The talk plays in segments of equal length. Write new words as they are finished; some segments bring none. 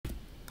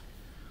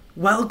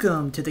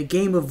Welcome to the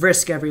game of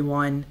Risk,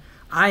 everyone.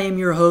 I am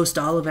your host,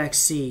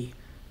 OliveXC.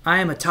 I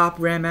am a top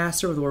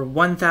Grandmaster with over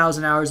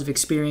 1,000 hours of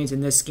experience in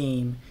this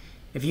game.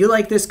 If you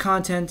like this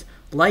content,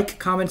 like,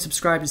 comment,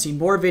 subscribe to see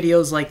more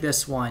videos like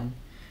this one.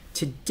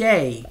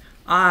 Today,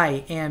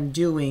 I am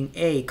doing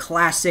a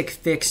classic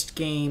fixed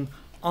game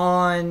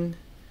on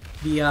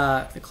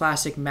the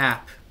classic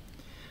map.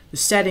 The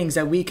settings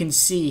that we can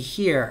see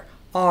here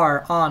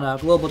are on a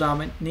Global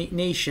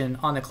Domination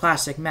on the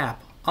classic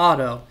map.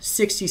 Auto,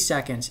 60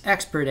 seconds,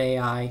 expert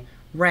AI,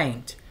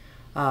 ranked,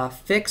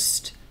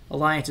 fixed,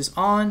 alliances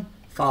on,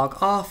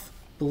 fog off,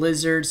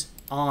 blizzards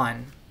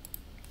on.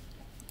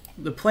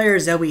 The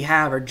players that we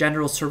have are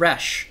General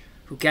Suresh,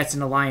 who gets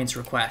an alliance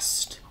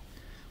request.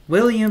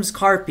 Williams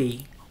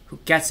Carpy, who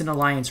gets an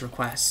alliance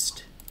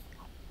request.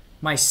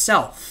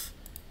 Myself,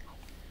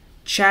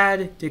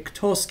 Chad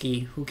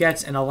Diktolsky, who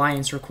gets an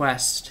alliance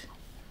request.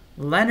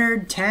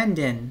 Leonard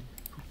Tandon,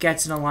 who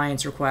gets an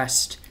alliance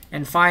request.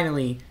 And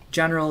finally,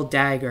 General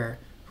Dagger,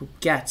 who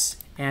gets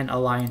an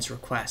alliance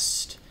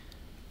request.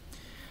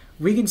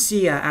 We can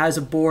see as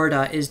a board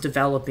is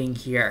developing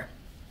here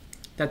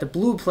that the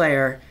blue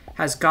player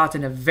has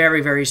gotten a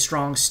very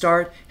strong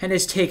start and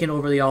has taken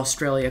over the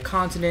Australia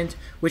continent,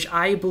 which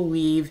I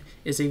believe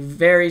is a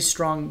very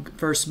strong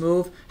first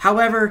move.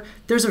 However,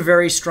 there's a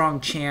very strong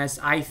chance,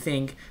 I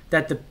think,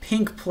 that the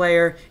pink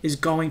player is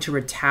going to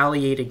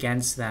retaliate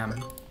against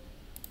them.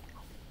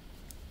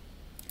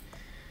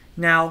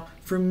 Now,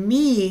 for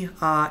me,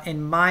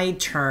 in my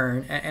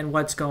turn and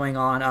what's going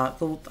on,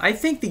 I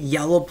think the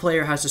yellow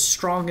player has the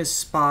strongest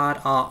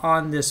spot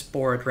on this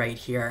board right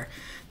here.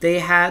 They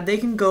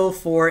can go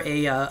for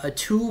a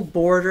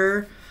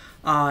two-border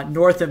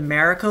North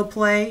America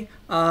play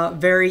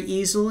very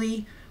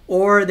easily,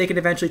 or they can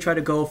eventually try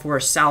to go for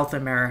South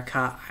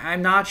America.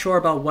 I'm not sure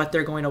about what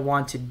they're going to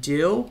want to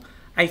do.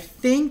 I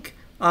think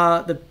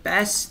the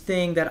best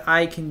thing that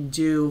I can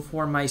do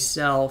for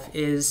myself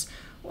is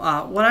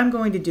what I'm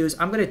going to do is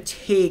I'm going to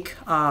take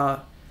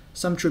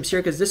some troops here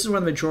because this is where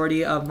the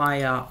majority of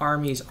my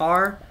armies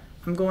are.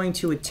 I'm going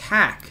to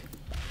attack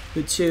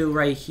the two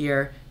right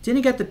here.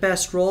 Didn't get the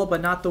best roll,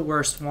 but not the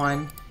worst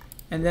one.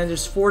 And then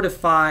just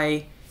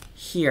fortify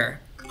here.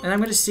 And I'm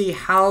going to see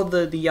how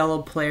the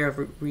yellow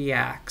player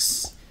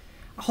reacts.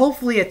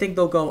 Hopefully, I think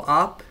they'll go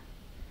up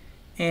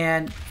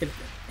and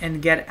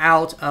get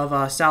out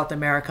of South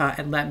America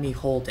and let me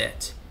hold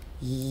it.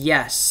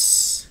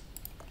 Yes.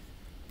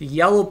 The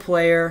yellow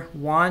player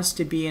wants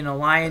to be in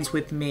alliance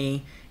with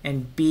me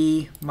and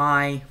be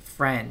my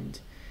friend.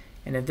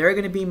 And if they're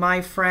going to be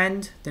my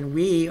friend, then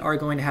we are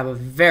going to have a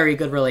very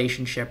good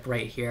relationship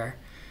right here.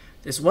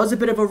 This was a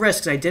bit of a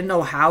risk because I didn't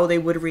know how they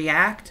would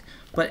react,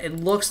 but it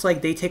looks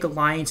like they take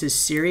alliances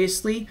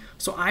seriously,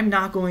 so I'm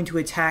not going to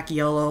attack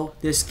yellow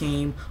this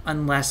game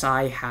unless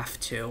I have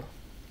to.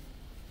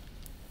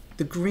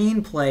 The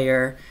green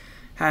player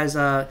has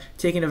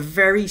taken a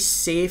very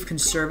safe,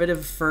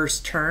 conservative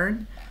first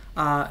turn.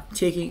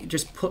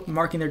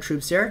 Marking their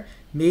troops there.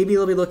 Maybe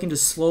they'll be looking to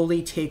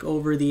slowly take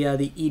over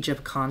the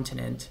Egypt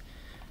continent.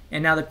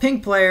 And now the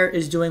pink player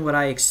is doing what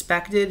I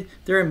expected.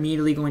 They're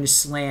immediately going to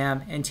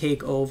slam and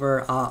take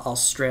over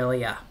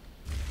Australia,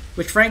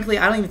 which frankly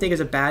I don't even think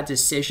is a bad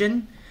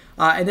decision.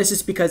 And this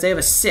is because they have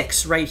a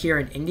 6 right here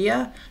in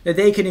India that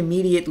they can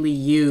immediately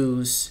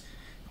use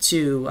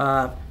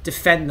to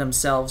defend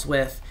themselves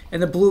with,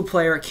 and the blue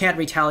player can't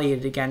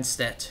retaliate against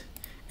it.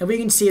 And we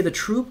can see the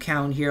troop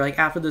count here, like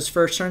after this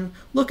first turn.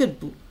 Look at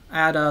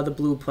the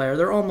blue player.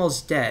 They're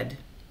almost dead.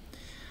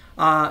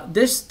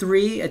 This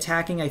 3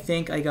 attacking, I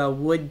think,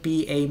 would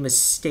be a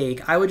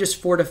mistake. I would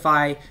just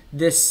fortify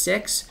this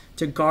 6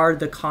 to guard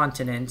the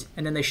continent,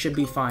 and then they should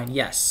be fine.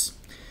 Yes.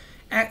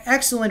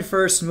 Excellent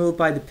first move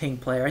by the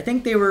pink player. I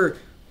think they were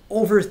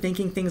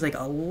overthinking things like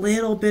a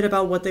little bit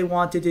about what they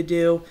wanted to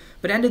do.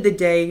 But end of the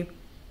day,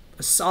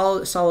 a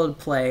solid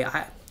play.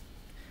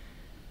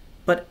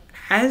 But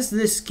as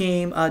this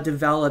game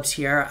develops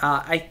here,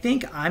 I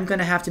think I'm going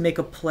to have to make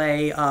a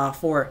play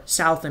for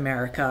South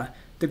America.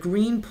 The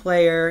green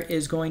player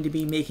is going to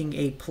be making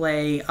a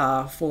play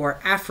for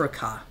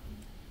Africa.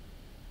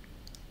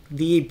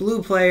 The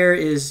blue player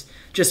is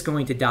just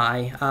going to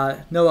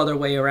die. No other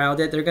way around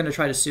it. They're going to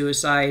try to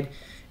suicide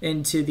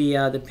into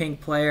the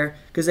pink player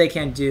because they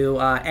can't do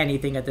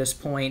anything at this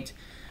point.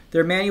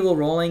 They're manual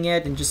rolling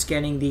it and just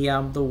getting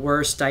the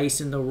worst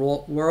dice in the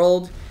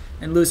world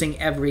and losing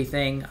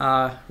everything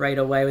right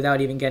away without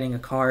even getting a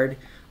card.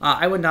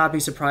 I would not be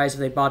surprised if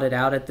they bought it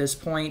out at this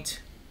point.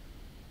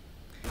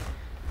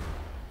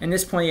 At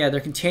this point, yeah,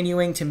 they're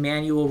continuing to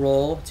manual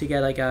roll to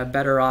get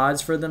better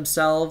odds for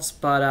themselves,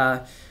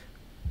 but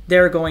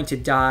they're going to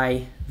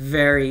die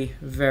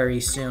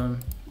very soon.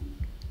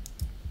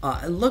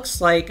 It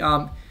looks like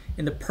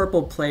in the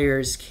purple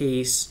player's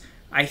case,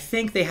 I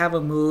think they have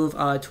a move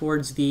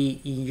towards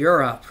the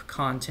Europe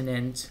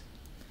continent.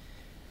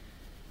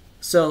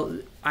 So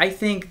I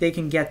think they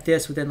can get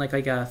this within like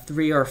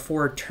 3 or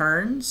 4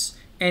 turns,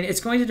 and it's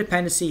going to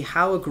depend to see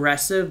how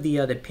aggressive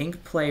the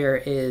pink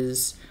player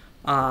is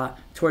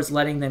towards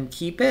letting them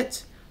keep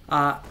it.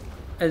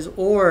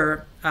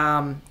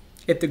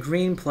 if the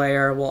green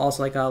player will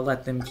also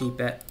let them keep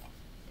it.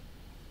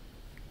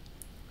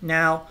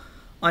 Now,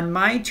 on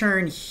my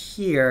turn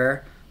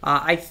here,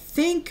 I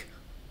think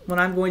what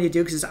I'm going to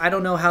do, because I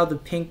don't know how the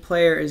pink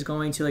player is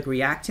going to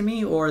react to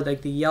me, or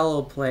the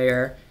yellow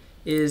player,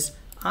 is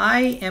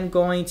I am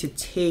going to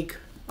take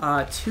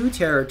 2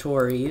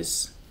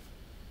 territories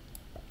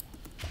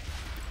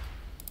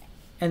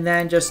and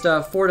then just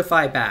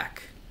fortify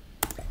back.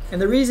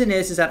 And the reason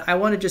is that I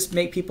want to just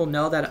make people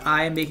know that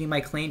I am making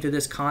my claim to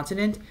this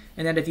continent,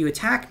 and that if you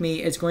attack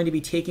me, it's going to be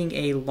taking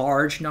a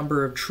large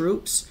number of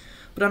troops.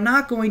 But I'm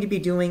not going to be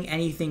doing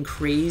anything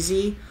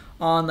crazy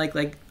on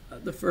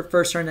the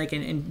first turn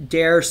and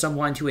dare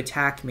someone to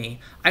attack me.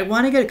 I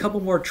want to get a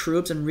couple more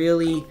troops and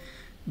really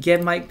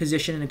get my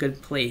position in a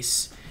good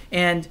place.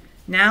 And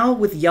now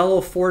with yellow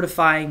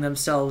fortifying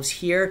themselves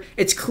here,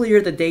 it's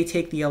clear that they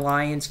take the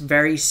alliance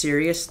very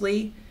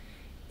seriously.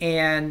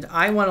 And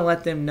I want to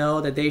let them know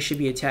that they should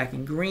be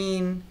attacking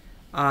green,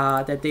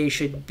 that they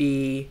should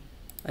be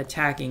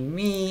attacking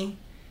me,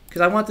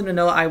 because I want them to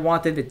know I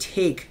want them to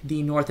take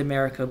the North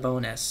America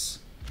bonus.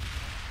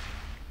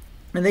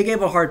 And they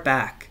gave a heart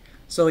back.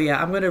 So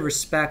yeah, I'm going to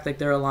respect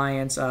their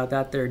alliance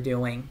that they're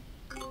doing.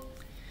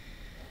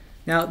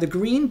 Now the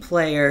green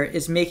player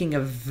is making a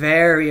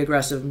very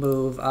aggressive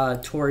move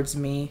towards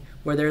me,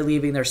 where they're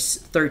leaving their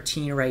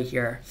 13 right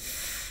here.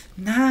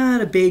 Not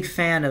a big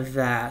fan of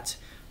that.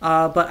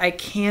 But I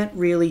can't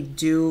really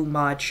do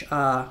much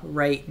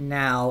right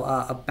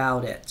now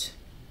about it.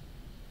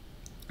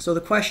 So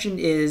the question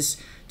is,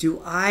 do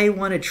I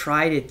want to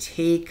try to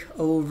take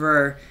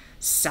over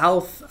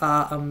South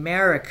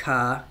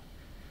America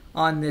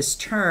on this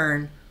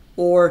turn,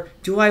 or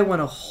do I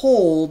want to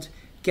hold,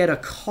 get a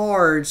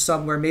card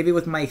somewhere, maybe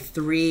with my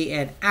 3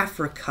 in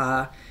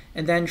Africa,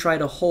 and then try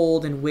to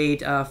hold and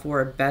wait for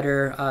a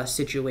better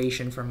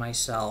situation for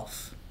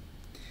myself?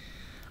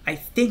 I'm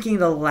thinking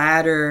the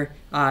latter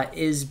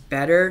is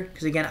better,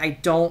 because again, I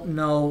don't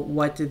know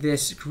what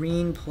this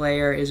green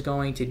player is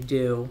going to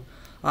do.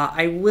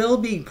 I will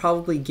be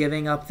probably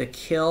giving up the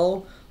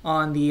kill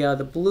on the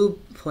blue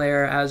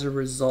player as a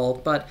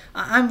result, but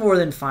I'm more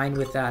than fine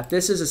with that.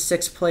 This is a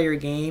 6-player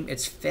game.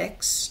 It's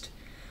fixed.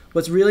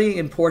 What's really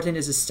important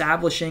is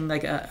establishing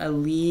a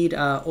lead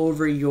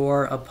over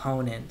your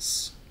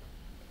opponents.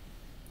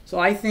 So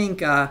I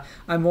think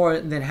I'm more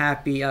than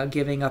happy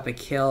giving up a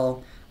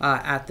kill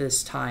at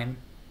this time.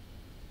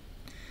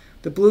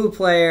 The blue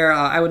player,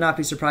 I would not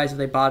be surprised if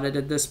they bought it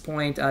at this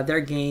point.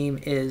 Their game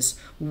is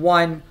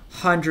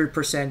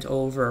 100%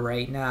 over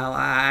right now.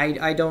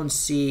 I don't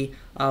see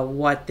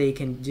what they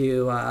can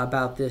do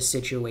about this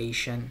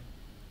situation.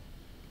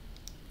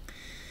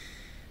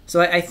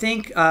 So I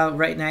think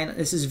right now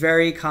this is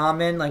very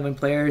common. When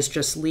players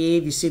just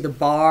leave, you see the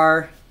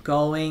bar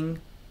going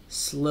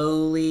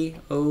slowly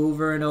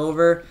over and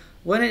over.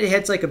 When it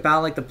hits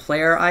about the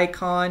player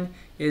icon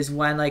is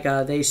when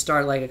they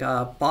start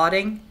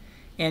botting.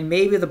 And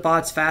maybe the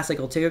bot's fast,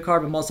 they'll take a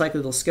card, but most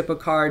likely they'll skip a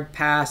card,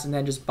 pass, and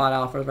then just bot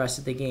out for the rest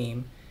of the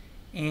game.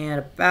 And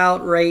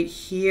about right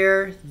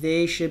here,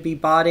 they should be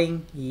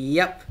botting.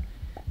 Yep.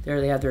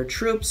 There they have their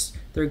troops.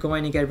 They're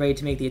going to get ready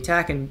to make the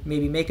attack and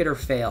maybe make it or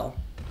fail.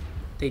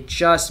 They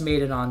just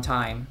made it on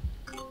time.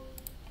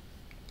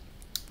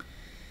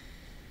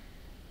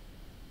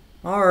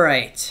 All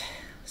right.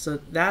 So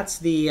that's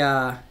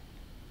the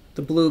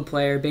blue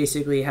player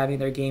basically having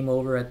their game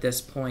over at this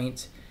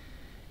point.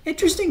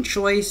 Interesting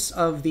choice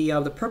of the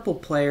purple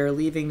player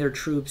leaving their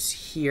troops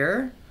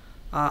here.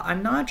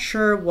 I'm not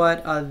sure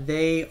what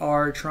they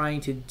are trying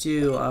to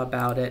do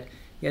about it.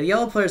 Yeah, the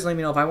yellow players let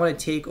me know if I want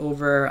to take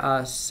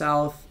over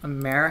South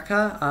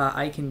America,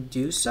 I can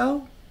do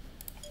so.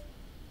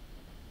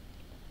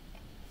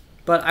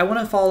 But I want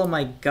to follow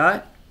my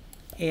gut,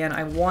 and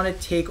I want to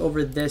take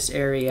over this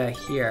area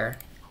here.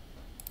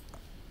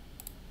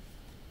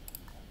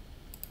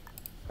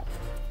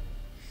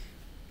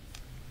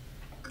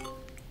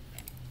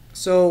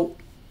 So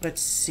let's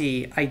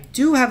see. I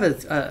do have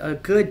a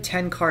good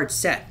 10-card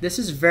set. This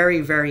is very,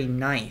 very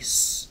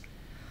nice.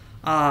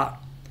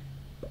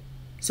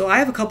 So I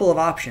have a couple of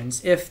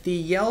options. If the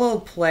yellow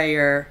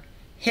player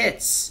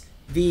hits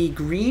the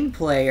green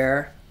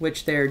player,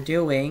 which they're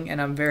doing,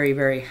 and I'm very,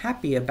 very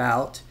happy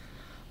about,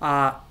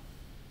 I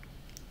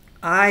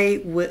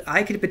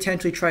could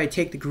potentially try to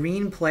take the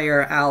green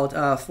player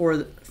out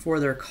for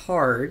their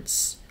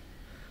cards.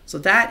 So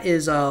that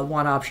is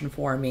one option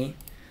for me.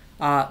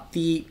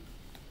 The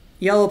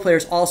yellow player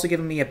is also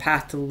giving me a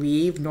path to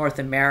leave North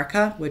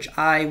America, which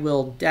I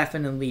will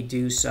definitely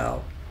do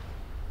so.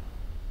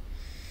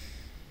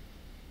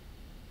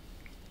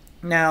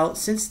 Now,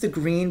 since the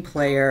green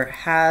player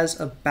has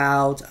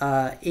about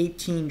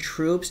 18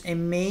 troops, it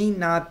may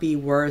not be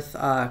worth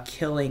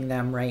killing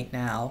them right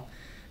now.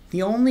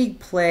 The only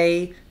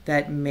play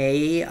that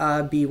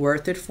may be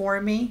worth it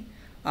for me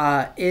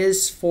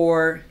is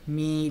for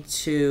me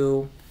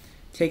to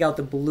take out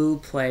the blue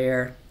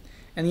player.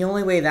 And the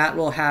only way that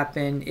will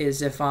happen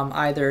is if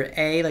either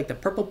A, the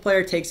purple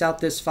player takes out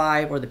this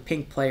 5, or the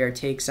pink player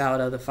takes out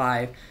the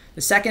 5.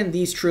 the second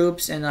these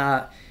troops in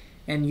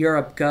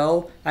Europe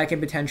go, I can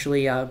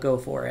potentially go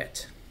for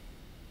it.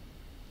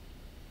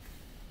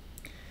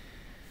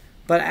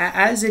 But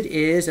as it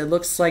is, it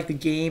looks like the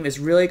game is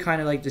really kind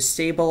of like to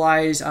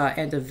stabilize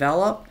and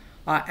develop.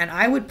 And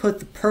I would put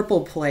the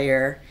purple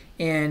player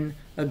in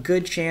a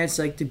good chance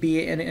like to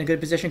be in a good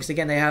position, because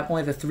again, they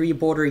only have a 3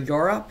 border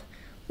Europe,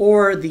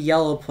 or the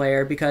yellow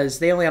player because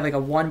they only have like a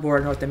 1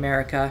 border North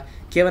America,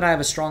 given I have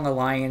a strong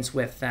alliance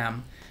with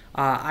them.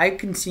 I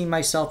can see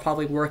myself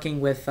probably working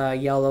with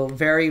yellow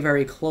very,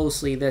 very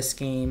closely this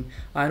game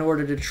in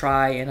order to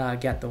try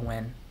and get the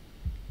win.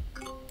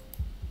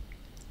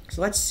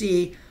 So let's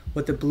see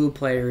what the blue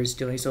player is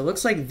doing. So it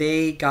looks like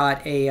they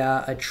got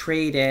a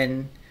trade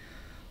in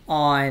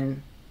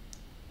on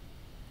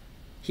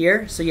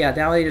here. So yeah,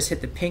 now they just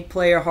hit the pink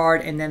player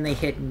hard and then they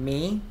hit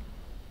me.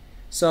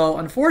 So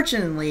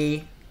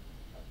unfortunately,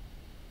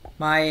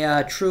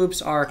 my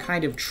troops are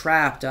kind of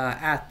trapped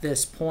at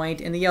this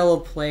point, and the yellow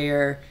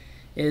player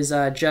is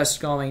just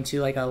going to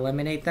like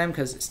eliminate them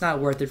because it's not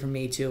worth it for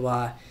me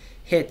to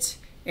hit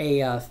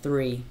a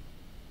 3.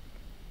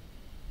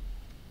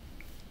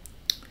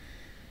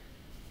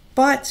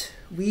 But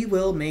we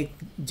will make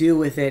do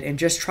with it and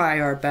just try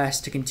our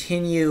best to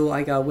continue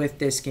like with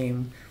this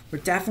game. We're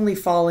definitely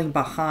falling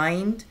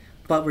behind,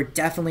 but we're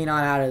definitely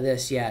not out of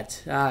this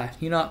yet.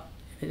 You know,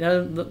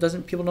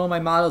 doesn't people know my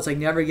motto? It's like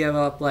never give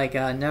up, like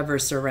never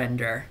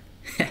surrender.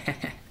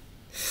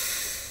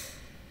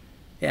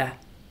 Yeah.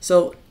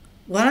 So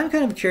what I'm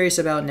kind of curious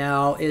about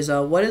now is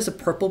what is a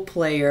purple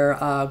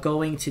player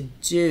going to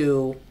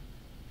do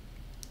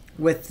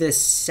with this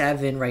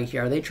 7 right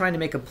here? Are they trying to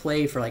make a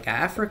play for like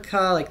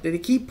Africa? Like they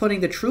keep putting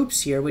the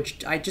troops here, which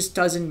just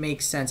doesn't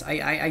make sense.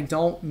 I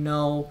don't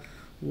know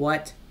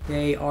what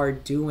they are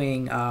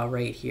doing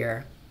right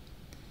here.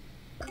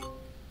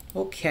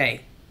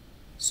 Okay.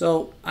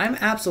 So I'm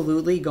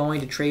absolutely going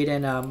to trade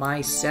in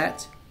my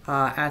set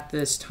at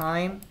this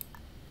time.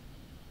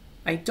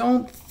 I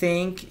don't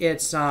think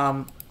it's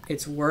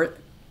worth.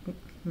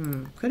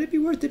 Could it be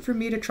worth it for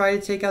me to try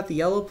to take out the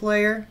yellow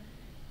player?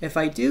 If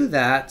I do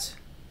that,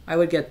 I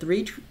would get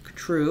 3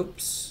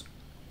 troops.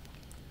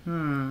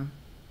 And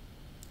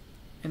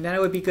then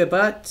it would be good,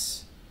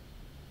 but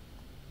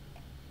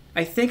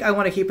I think I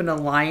want to keep an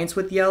alliance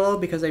with yellow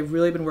because they've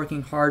really been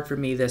working hard for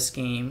me this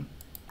game.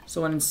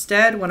 So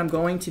instead, what I'm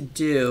going to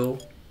do,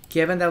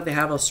 given that they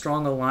have a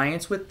strong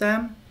alliance with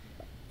them,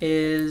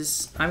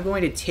 is I'm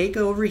going to take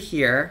over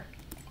here,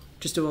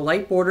 just do a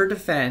light border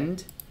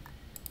defend,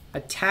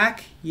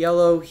 attack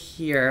yellow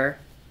here,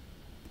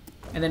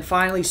 and then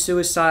finally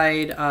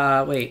suicide,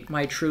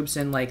 my troops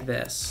in like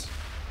this.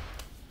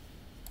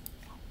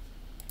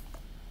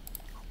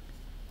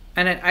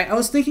 And I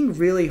was thinking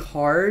really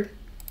hard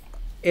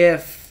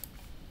if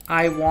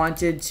I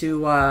wanted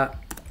to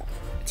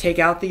take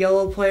out the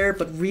yellow player,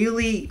 but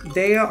really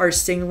they are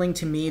signaling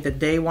to me that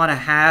they want to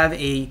have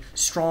a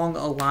strong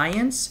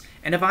alliance.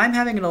 And if I'm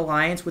having an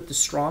alliance with the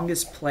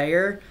strongest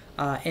player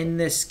in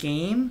this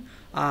game,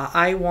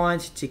 I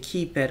want to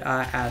keep it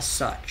as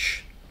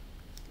such.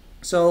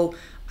 So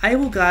I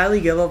will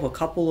gladly give up a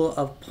couple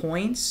of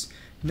points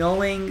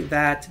knowing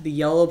that the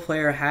yellow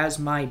player has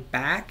my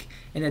back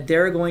and that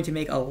they're going to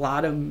make a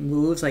lot of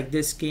moves like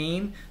this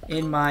game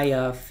in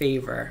my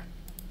favor.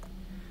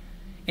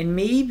 And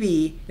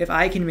maybe if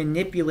I can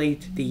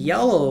manipulate the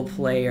yellow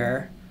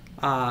player,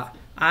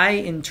 I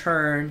in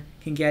turn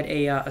can get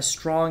a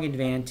strong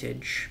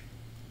advantage.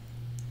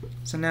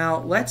 So now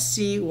let's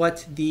see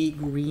what the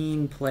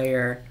green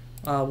player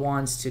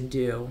wants to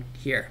do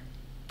here.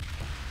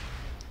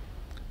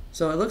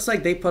 So it looks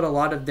like they put a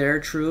lot of their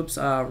troops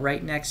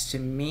right next to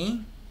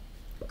me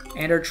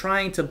and are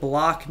trying to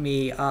block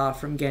me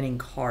from getting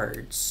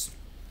cards.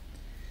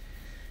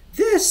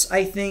 This,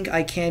 I think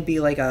I can be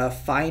like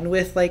fine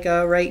with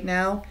right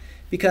now,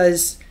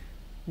 because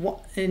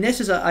and this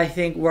is I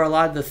think where a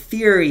lot of the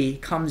theory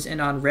comes in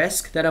on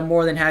Risk that I'm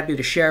more than happy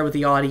to share with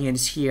the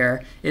audience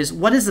here, is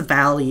what is the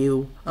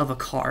value of a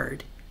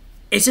card?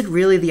 Is it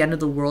really the end of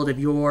the world if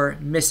you're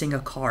missing a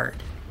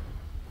card?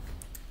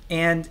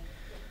 And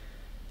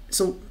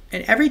so,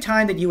 and every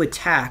time that you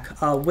attack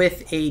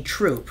with a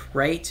troop,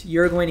 right,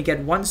 you're going to get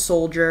 1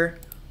 soldier,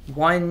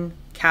 1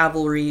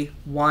 cavalry,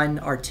 1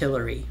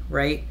 artillery,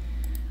 right?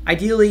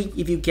 Ideally,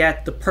 if you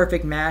get the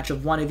perfect match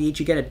of 1 of each,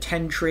 you get a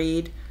 10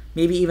 trade,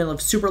 maybe even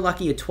if super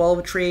lucky, a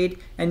 12 trade,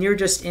 and you're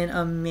just in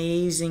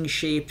amazing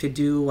shape to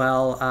do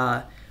well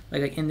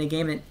like in the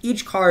game. And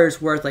each card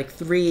is worth like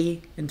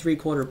 3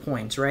 3/4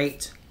 points,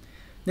 right?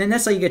 Then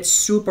that's how you get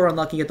super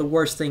unlucky, get the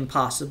worst thing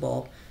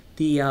possible.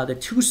 The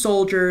 2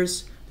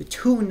 soldiers, the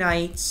 2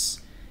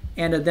 knights,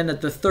 and then the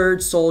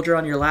 3rd soldier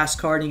on your last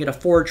card, and you get a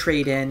 4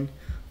 trade in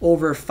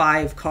over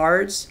 5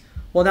 cards.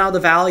 Well, now the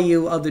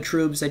value of the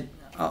troops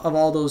of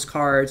all those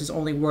cards is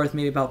only worth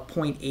maybe about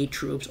 0.8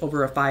 troops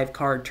over a 5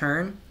 card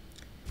turn.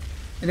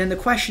 And then the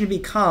question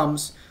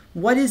becomes,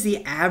 what is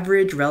the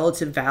average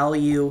relative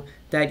value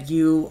that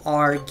you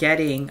are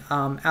getting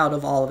out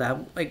of all of that?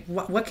 Like,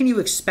 what can you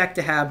expect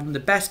to have in the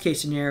best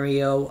case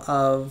scenario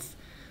of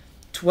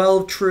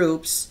 12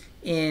 troops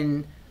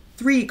in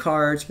 3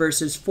 cards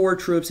versus 4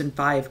 troops and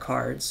 5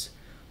 cards?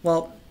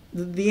 Well,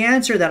 the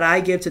answer that I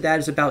give to that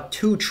is about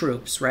 2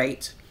 troops,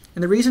 right?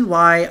 And the reason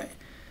why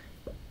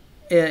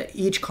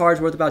each card's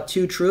worth about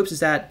 2 troops is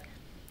that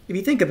if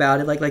you think about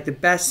it, like the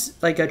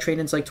best a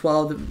trade-in's like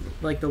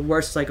 12, like the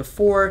worst is like a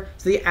 4,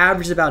 so the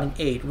average is about an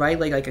 8, right?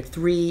 Like a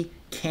 3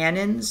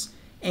 cannons,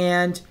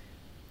 and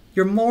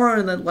you're more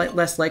or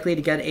less likely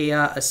to get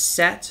a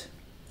set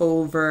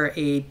over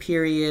a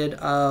period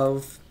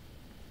of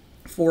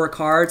 4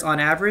 cards on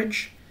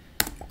average.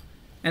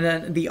 And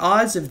then the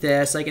odds of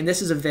this, and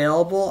this is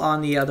available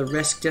on the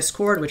Risk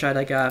Discord, which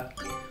I'd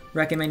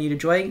recommend you to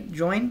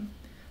join.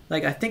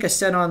 I think a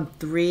set on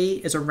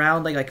 3 is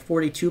around like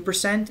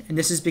 42%, and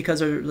this is because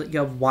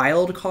of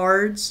wild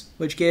cards,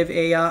 which give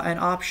an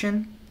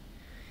option.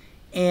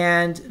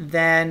 And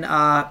then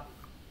a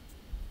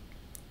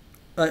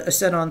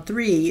set on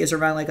 3 is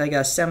around like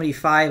a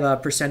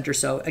 75% or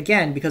so.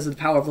 Again, because of the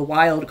power of the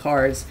wild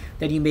cards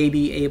that you may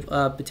be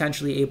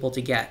potentially able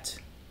to get.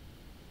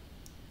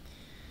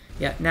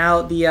 Yeah.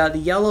 Now the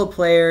yellow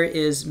player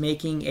is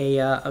making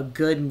a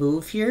good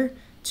move here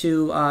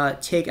to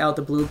take out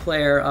the blue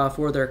player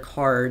for their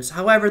cards.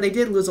 However, they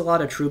did lose a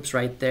lot of troops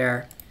right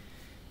there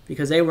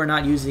because they were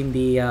not using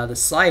the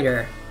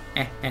slider.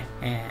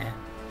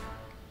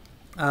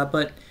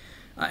 But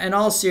in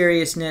all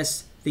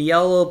seriousness, the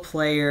yellow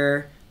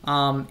player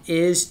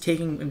is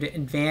taking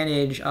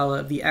advantage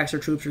of the extra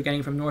troops we're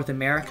getting from North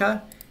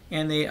America,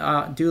 and they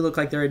do look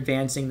like they're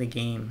advancing the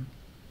game.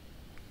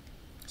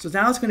 So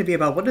now it's going to be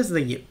about what does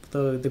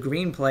the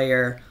green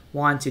player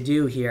want to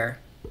do here,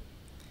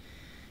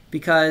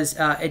 because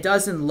it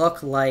doesn't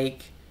look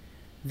like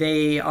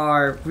they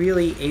are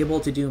really able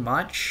to do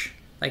much.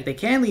 Like, they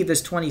can leave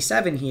this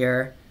 27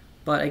 here,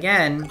 but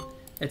again,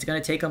 it's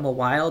going to take them a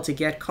while to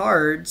get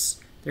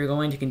cards. They're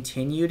going to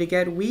continue to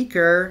get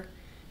weaker,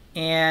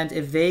 and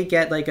if they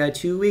get like a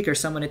 2 weak or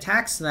someone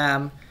attacks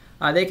them,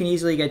 they can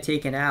easily get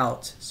taken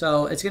out.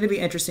 So it's going to be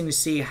interesting to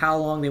see how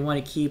long they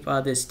want to keep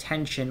this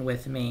tension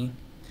with me.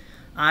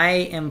 I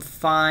am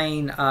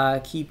fine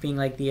keeping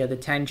like the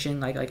tension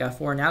like a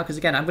 4 now, because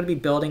again, I'm going to be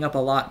building up a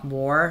lot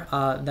more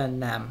than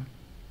them.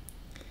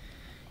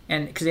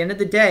 And because at the end of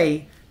the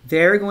day,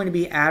 they're going to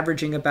be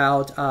averaging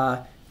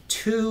about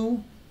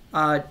 2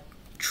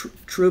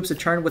 troops a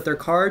turn with their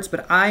cards,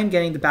 but I'm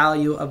getting the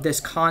value of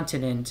this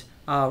continent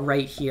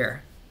right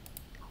here.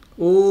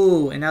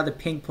 Ooh, and now the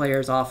pink player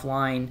is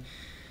offline.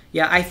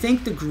 Yeah, I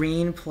think the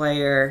green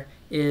player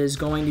is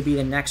going to be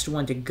the next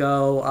one to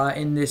go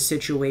in this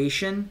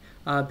situation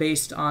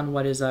based on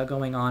what is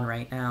going on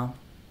right now.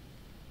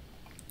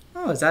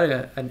 Oh, is that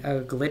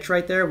a glitch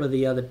right there where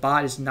the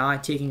bot is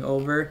not taking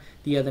over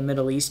the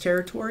Middle East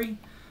territory?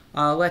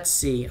 Let's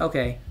see.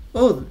 Okay.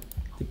 Oh,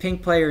 the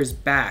pink player is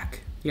back.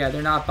 Yeah,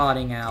 they're not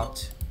botting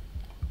out.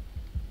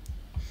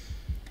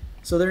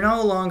 So they're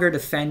no longer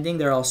defending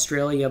their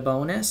Australia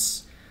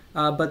bonus,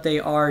 but they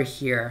are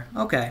here.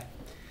 Okay.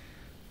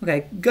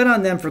 Okay, good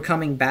on them for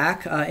coming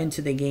back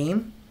into the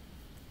game.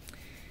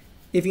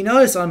 If you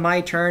notice on my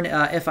turn,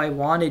 if I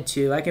wanted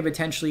to, I could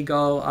potentially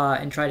go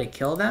and try to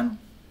kill them.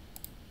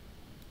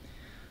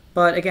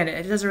 But again,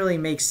 it doesn't really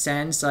make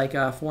sense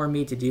for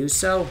me to do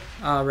so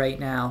right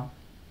now.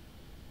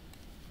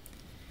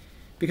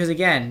 Because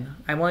again,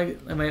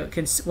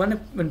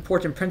 one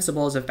important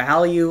principle is the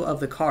value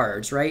of the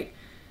cards, right?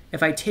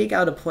 If I take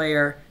out a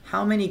player,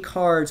 how many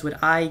cards would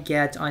I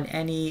get on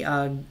any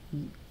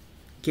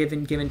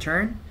given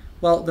turn?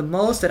 Well, the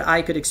most that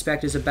I could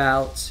expect is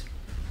about,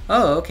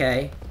 oh,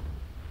 okay.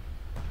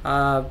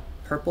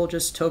 Purple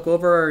just took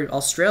over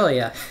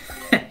Australia.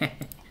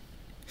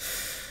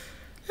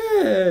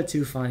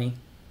 Too funny.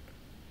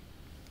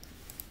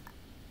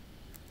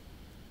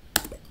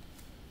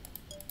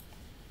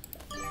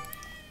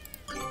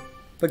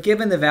 But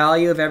given the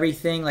value of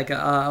everything,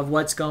 of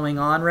what's going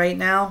on right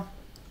now,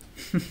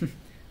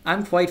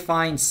 I'm quite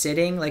fine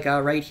sitting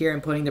right here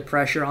and putting the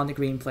pressure on the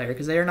green player,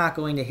 because they're not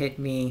going to hit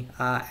me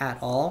at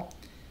all.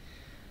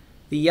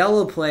 The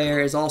yellow player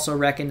is also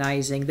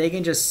recognizing they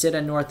can just sit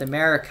in North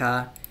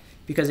America,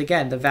 because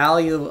again, the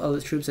value of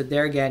the troops that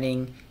they're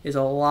getting is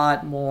a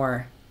lot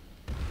more.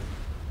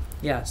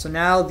 Yeah, so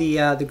now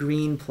the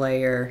green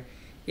player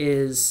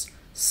is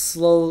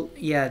slow.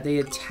 Yeah, they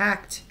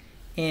attacked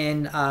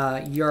in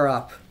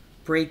Europe,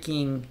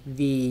 breaking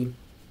the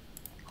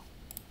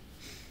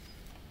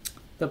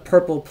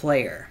purple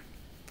player.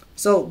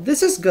 So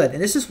this is good,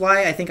 and this is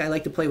why I think I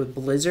like to play with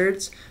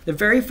blizzards. The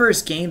very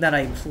first game that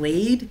I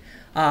played,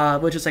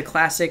 which was a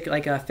classic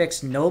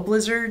fixed no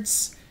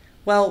blizzards,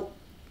 well,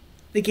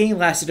 the game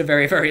lasted a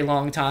very, very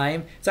long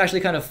time. It's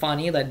actually kind of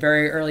funny that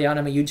very early on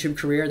in my YouTube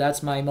career,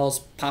 that's my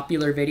most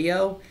popular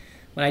video,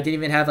 when I didn't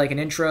even have an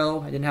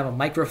intro, I didn't have a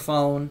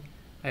microphone.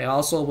 I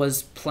also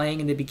was playing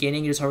in the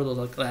beginning, you just heard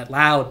that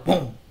loud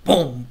boom,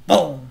 boom,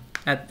 boom.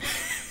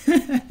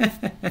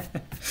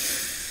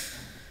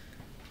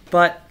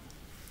 But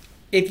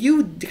if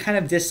you kind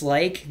of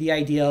dislike the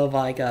idea of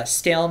like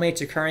stalemates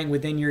occurring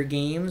within your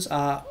games,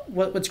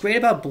 what's great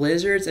about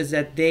Blizzards is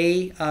that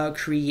they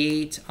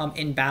create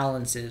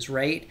imbalances,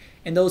 right?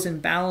 And those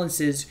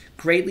imbalances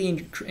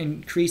greatly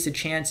increase the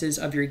chances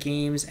of your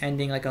games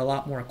ending like a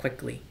lot more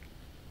quickly.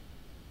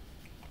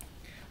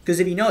 Because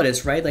if you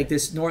notice, right, like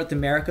this North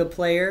America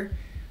player,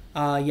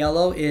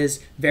 yellow,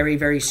 is very,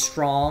 very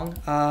strong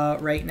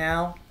right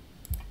now.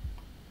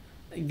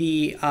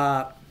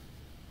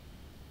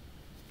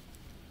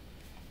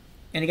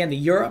 And again, the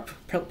Europe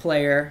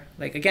player,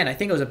 like again, I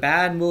think it was a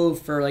bad move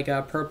for like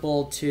a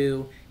purple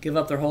to give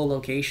up their whole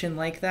location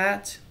like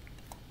that,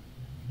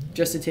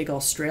 just to take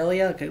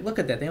Australia. Okay, look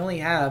at that. They only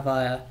have,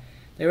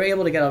 they were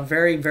able to get a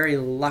very, very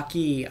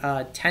lucky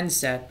 10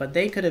 set, but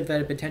they could have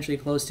been potentially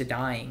close to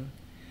dying.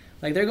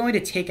 Like they're going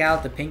to take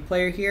out the pink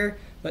player here,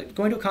 but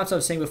going to a concept I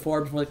was saying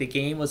before like the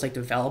game was like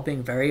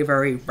developing very,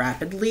 very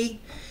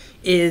rapidly,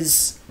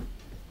 is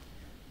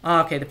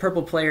okay, the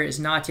purple player is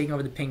not taking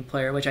over the pink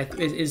player, which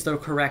is the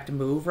correct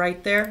move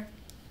right there.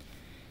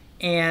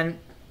 And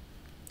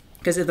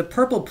because if the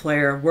purple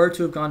player were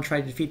to have gone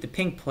try to defeat the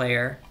pink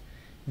player,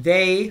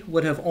 they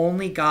would have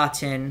only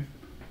gotten,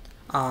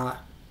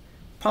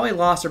 probably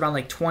lost around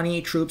like 20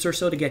 troops or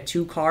so to get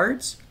 2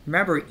 cards.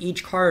 Remember,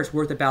 each card is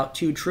worth about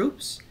 2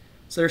 troops.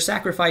 So they're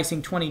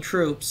sacrificing 20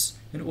 troops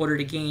in order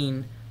to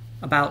gain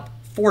about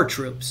 4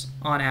 troops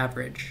on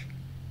average.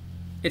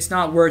 It's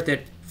not worth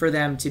it for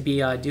them to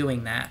be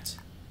doing that.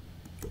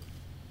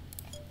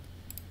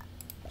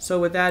 So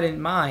with that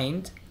in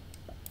mind,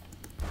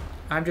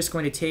 I'm just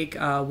going to take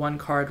 1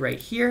 card right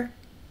here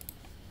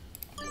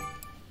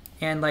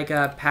and like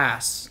a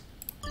pass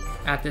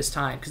at this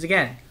time. Because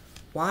again,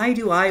 why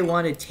do I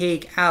want to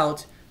take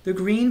out the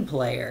green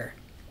player?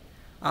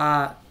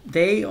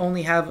 They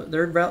only have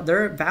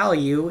their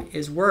value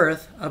is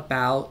worth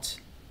about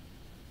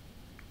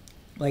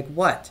like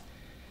what?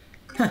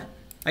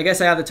 I guess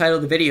I have the title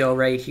of the video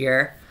right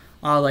here.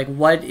 Like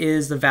what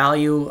is the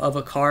value of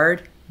a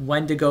card?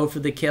 When to go for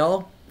the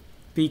kill?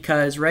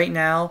 Because right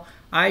now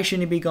I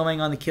shouldn't be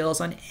going on the kills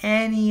on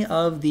any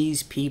of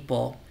these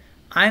people.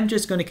 I'm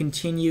just going to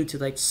continue to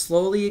like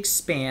slowly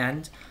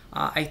expand.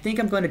 I think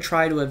I'm going to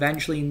try to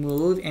eventually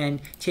move and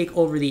take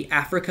over the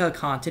Africa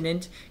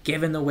continent,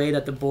 given the way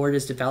that the board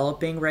is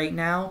developing right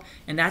now.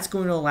 And that's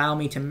going to allow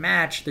me to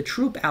match the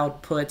troop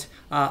output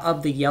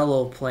of the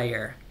yellow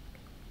player.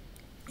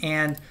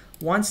 And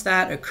once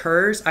that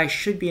occurs, I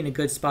should be in a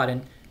good spot.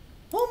 And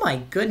oh my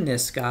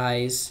goodness,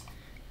 guys.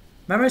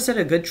 Remember I said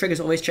a good trick is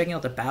always checking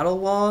out the battle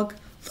log?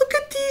 Look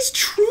at these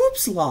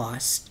troops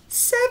lost.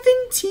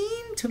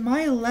 17 to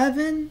my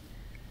 11.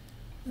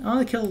 I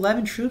only killed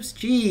 11 troops?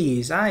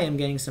 Jeez, I am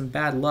getting some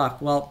bad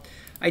luck. Well,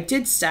 I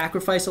did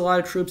sacrifice a lot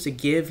of troops to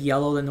give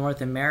yellow to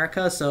North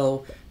America,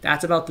 so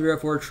that's about 3 or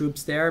 4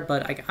 troops there,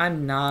 but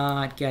I'm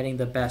not getting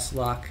the best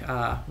luck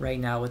right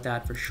now with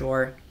that for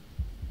sure.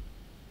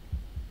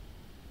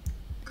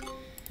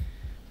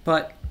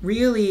 But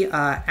really,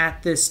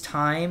 at this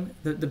time,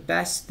 the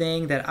best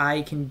thing that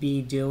I can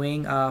be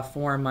doing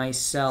for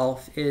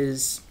myself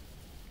is,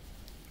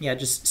 yeah,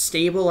 just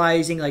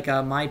stabilizing like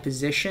my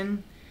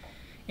position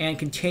and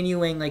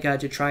continuing like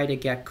to try to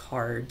get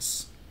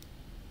cards.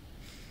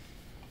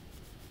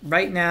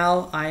 Right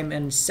now, I'm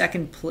in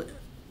second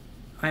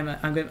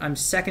I'm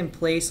second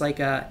place like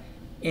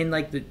in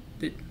like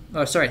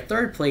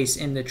third place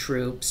in the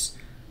troops.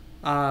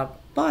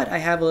 But I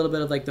have a little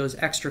bit of like those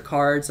extra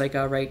cards like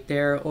right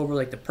there over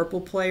like the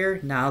purple player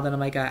now that I'm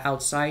like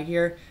outside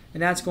here,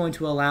 and that's going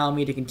to allow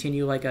me to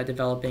continue like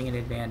developing an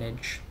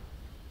advantage.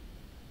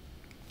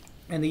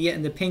 And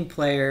the pink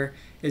player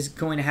is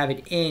going to have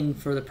it in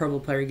for the purple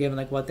player given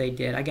like what they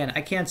did. Again, I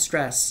can't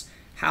stress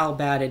how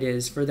bad it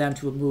is for them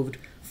to have moved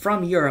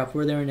from Europe,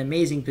 where they're in an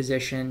amazing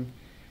position,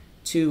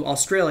 to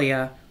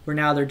Australia, where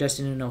now they're just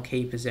in an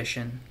okay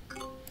position.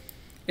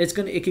 It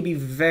could be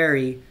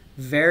very,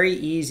 very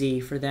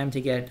easy for them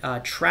to get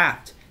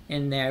trapped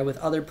in there with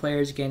other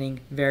players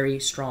getting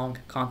very strong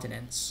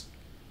continents.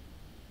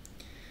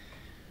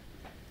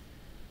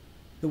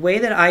 The way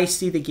that I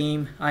see the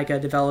game like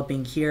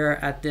developing here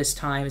at this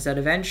time is that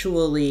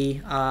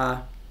eventually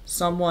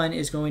someone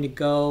is going to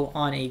go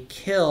on a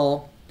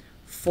kill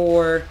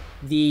for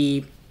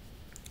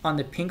on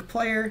the pink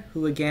player,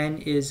 who again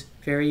is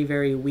very,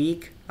 very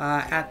weak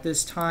at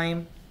this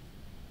time,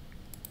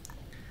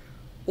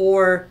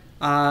 or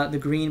the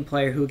green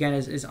player, who again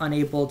is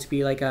unable to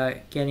be like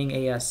getting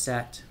a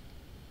set.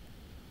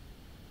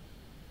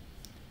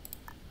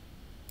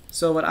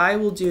 So what I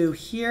will do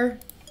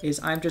here is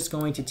I'm just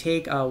going to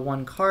take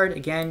 1 card,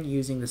 again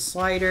using the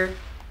slider.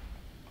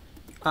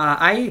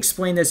 I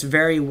explained this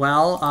very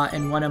well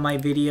in one of my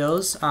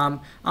videos.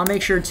 I'll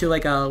make sure to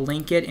like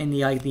link it in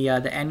the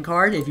end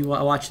card if you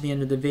watch the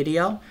end of the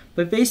video.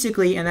 But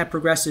basically, in that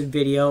progressive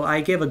video, I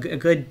give a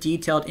good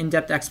detailed,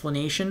 in-depth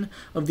explanation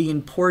of the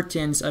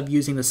importance of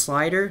using the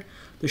slider.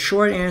 The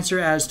short answer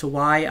as to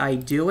why I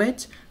do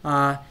it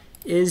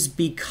is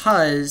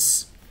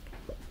because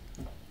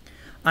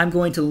I'm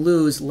going to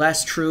lose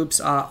less troops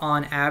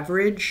on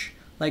average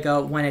like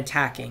when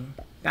attacking.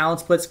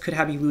 Balance splits could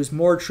have me lose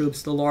more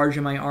troops the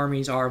larger my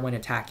armies are when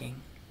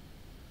attacking.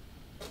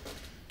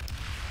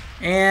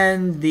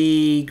 And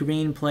the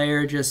green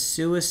player just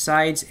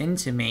suicides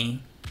into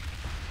me.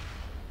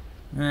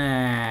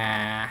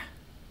 Ah.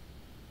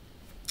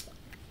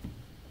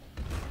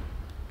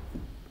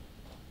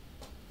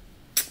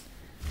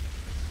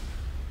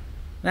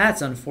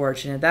 That's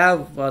unfortunate.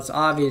 That was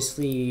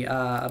obviously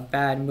a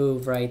bad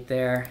move right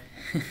there.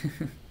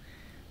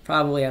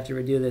 Probably have to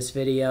redo this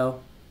video.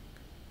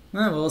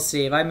 Well, we'll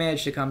see. If I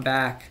manage to come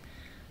back,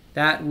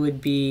 that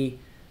would be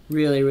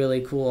really,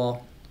 really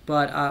cool.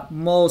 But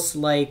most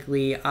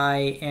likely, I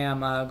am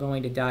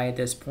going to die at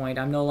this point.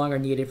 I'm no longer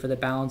needed for the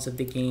balance of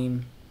the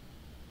game.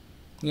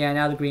 Yeah,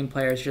 now the green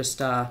player is just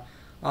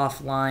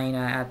offline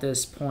at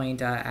this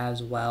point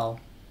as well.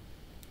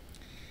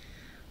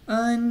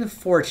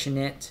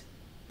 Unfortunate.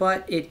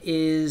 But it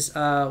is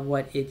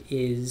what it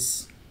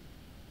is.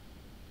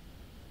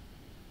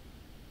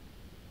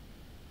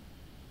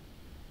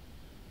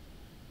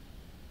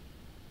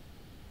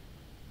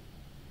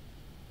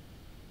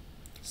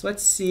 So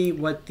let's see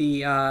what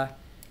the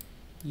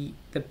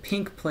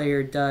pink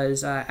player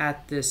does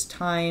at this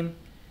time.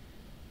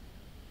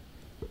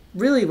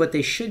 Really what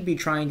they should be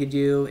trying to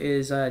do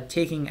is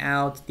taking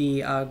out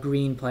the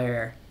green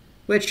player,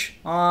 which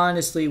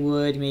honestly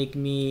would make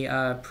me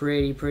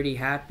pretty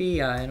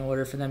happy in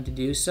order for them to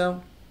do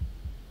so.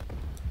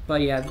 But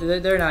yeah,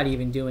 they're not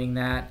even doing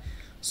that.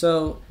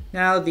 So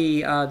now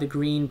the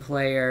green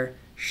player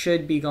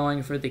should be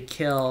going for the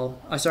kill.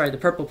 Sorry, the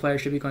purple player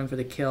should be going for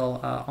the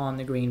kill on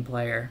the green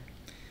player.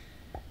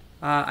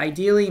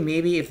 Ideally,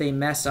 maybe if they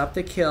mess up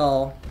the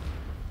kill.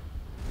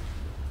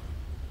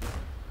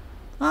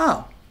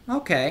 Oh,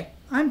 okay.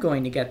 I'm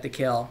going to get the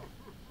kill.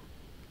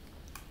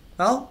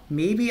 Well,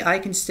 maybe I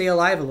can stay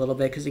alive a little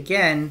bit, because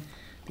again,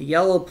 the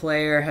yellow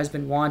player has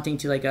been wanting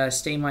to like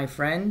stay my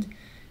friend.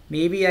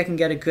 Maybe I can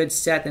get a good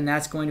set, and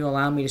that's going to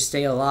allow me to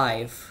stay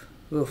alive.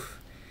 Oof.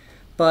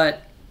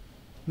 But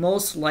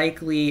most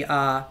likely,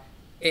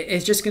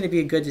 it's just going to be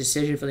a good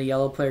decision for the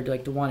yellow player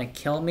to want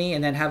to kill me,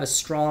 and then have a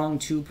strong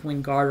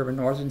 2-point guard over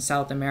North and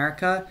South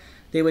America.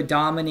 They would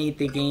dominate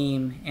the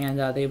game, and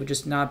they would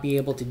just not be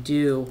able to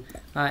do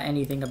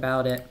anything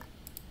about it.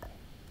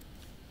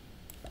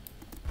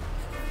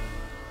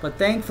 But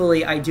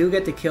thankfully, I do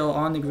get the kill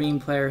on the green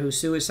player who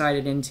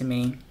suicided into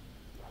me.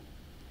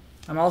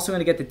 I'm also going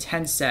to get the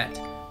 10 set,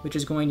 which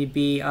is going to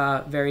be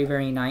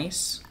very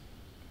nice.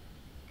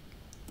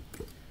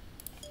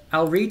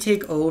 I'll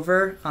retake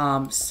over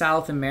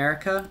South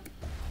America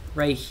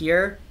right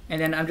here,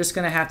 and then I'm just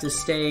going to have to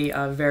stay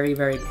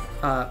very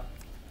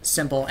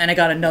simple. And I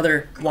got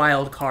another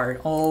wild card.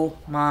 Oh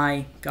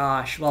my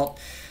gosh. Well,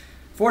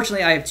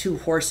 fortunately, I have 2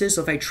 horses,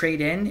 so if I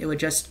trade in, it would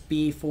just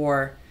be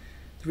for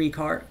 3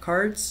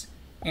 cards,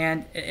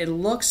 and it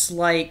looks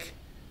like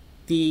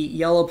the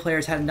yellow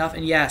players had enough.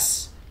 And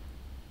yes,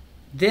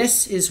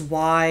 this is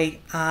why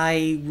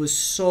I was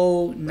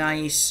so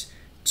nice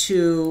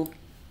to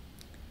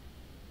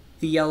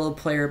the yellow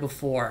player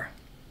before.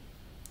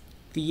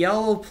 The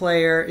yellow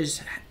player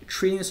is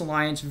treating this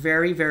alliance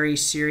very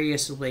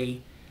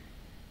seriously.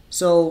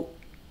 So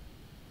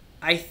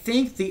I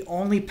think the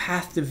only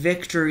path to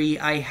victory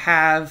I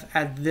have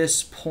at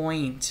this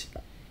point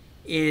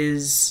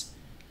is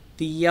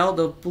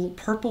the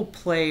purple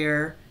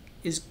player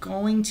is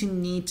going to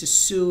need to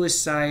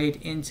suicide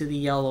into the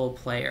yellow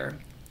player.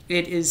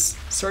 It is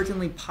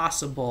certainly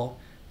possible,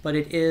 but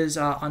it is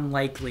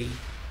unlikely.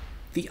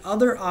 The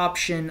other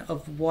option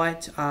of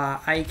what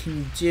I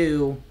can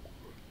do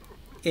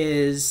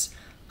is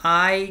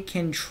I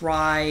can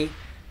try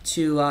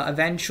to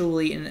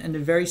eventually, in a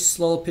very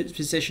slow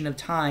position of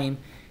time,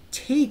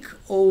 take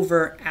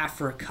over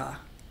Africa.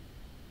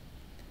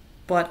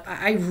 But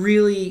I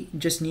really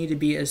just need to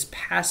be as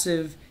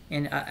passive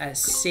and as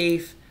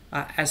safe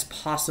as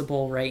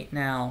possible right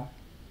now.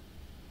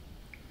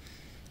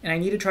 And I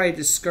need to try to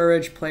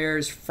discourage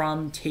players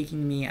from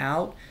taking me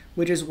out,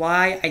 which is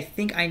why I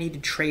think I need to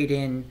trade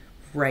in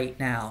right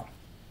now.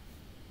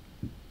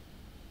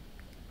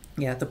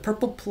 Yeah, the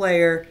purple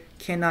player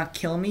cannot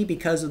kill me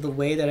because of the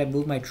way that I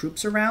move my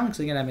troops around.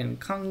 Because again, I'm in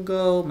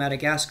Congo,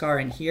 Madagascar,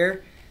 and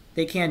here.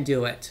 They can't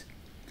do it.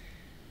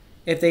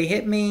 If they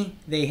hit me,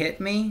 they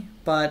hit me,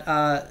 but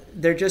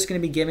they're just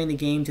going to be giving the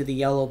game to the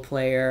yellow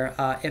player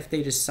if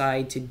they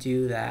decide to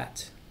do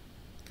that.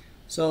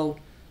 So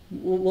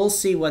we'll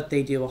see what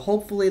they do.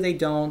 Hopefully they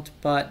don't,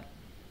 but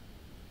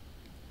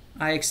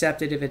I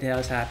accept it if it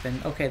does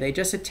happen. Okay, they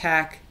just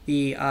attack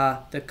the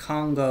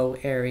Congo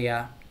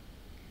area.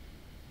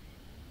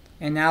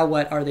 And now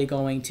what are they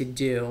going to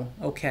do?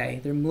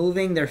 Okay, they're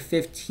moving their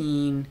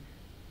 15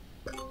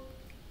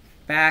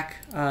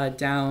 back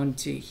down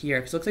to here,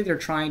 because it looks like they're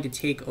trying to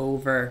take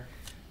over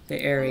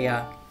the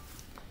area.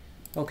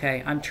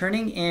 Okay, I'm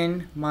turning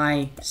in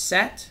my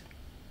set,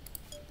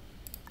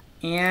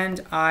 and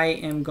I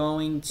am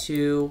going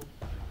to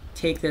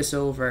take this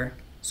over.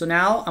 So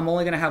now I'm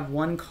only going to have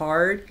 1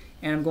 card,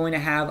 and I'm going to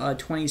have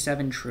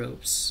 27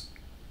 troops.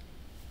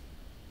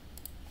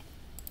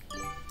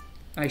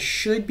 I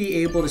should be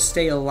able to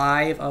stay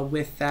alive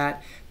with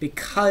that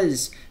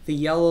because the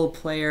yellow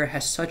player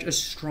has such a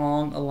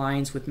strong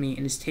alliance with me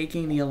and is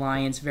taking the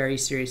alliance very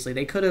seriously.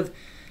 They could have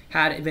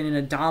been in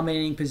a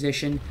dominating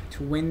position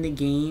to win the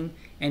game,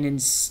 and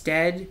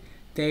instead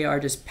they are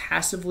just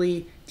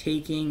passively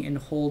taking and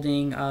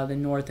holding the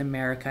North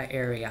America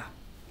area.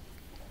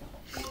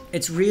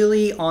 It's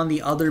really on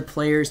the other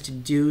players to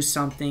do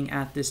something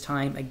at this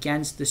time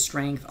against the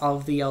strength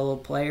of the yellow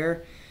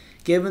player.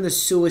 Given the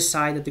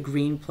suicide that the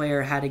green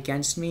player had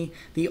against me,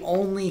 the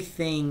only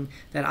thing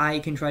that I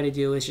can try to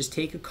do is just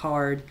take a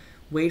card,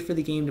 wait for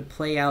the game to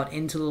play out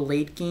into the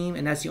late game,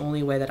 and that's the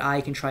only way that I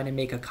can try to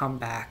make a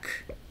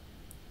comeback.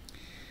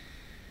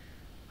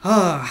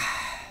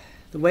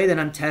 The way that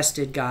I'm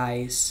tested,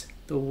 guys.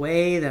 The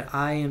way that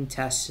I am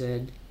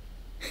tested.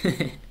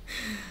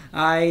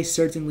 I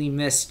certainly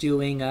miss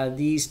doing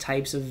these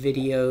types of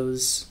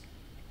videos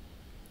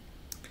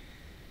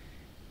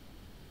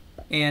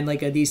and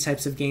these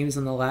types of games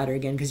on the ladder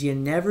again, because you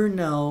never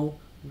know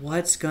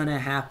what's gonna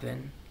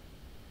happen.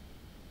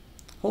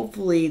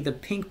 Hopefully the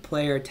pink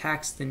player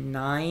attacks the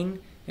 9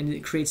 and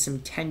it creates some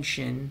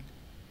tension.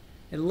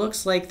 It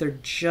looks like they're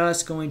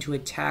just going to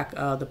attack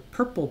the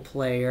purple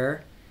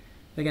player.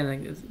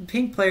 Again, the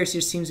pink player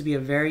just seems to be a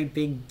very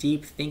big,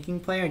 deep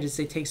thinking player.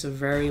 It takes a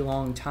very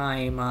long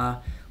time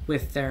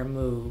with their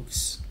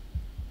moves.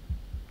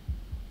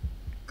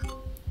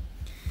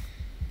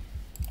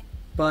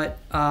 But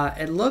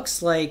it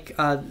looks like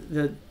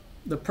the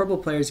purple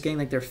player is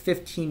getting their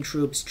 15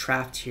 troops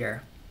trapped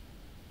here.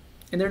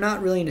 And they're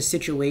not really in a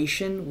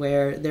situation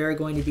where they're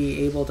going to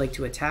be able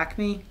to attack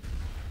me.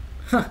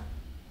 Huh.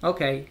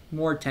 Okay,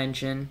 more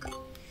tension.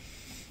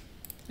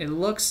 It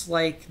looks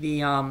like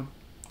the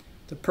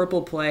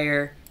purple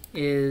player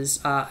is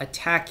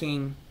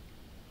attacking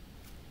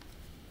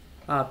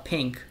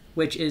pink,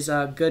 which is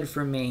good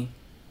for me.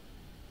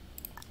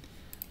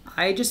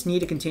 I just need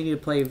to continue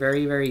to play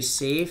very, very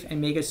safe and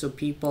make it so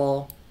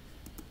people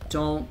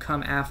don't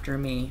come after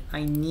me.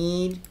 I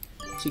need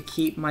to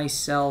keep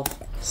myself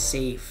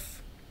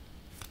safe.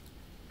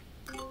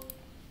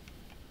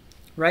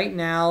 Right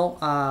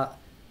now,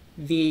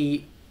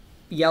 the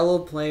yellow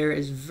player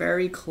is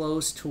very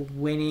close to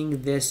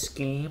winning this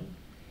game.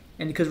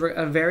 And because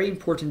a very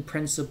important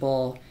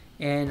principle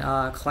in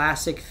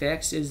Classic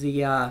Fix is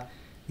the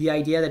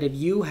idea that if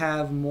you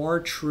have more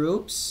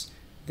troops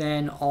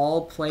than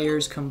all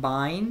players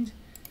combined,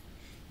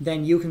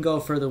 then you can go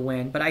for the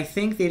win. But I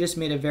think they just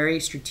made a very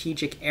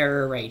strategic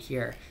error right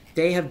here.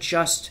 They have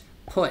just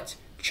put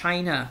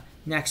China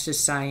next to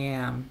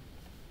Siam.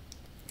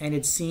 And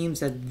it seems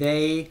that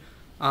they...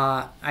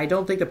 I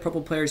don't think the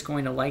purple player is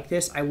going to like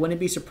this. I wouldn't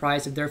be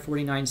surprised if their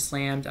 49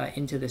 slammed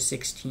into the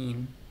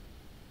 16.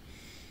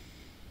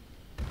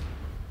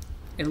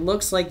 It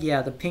looks like,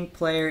 yeah, the pink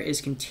player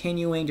is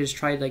continuing to just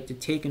try to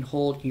take and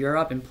hold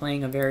Europe and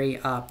playing a very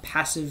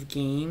passive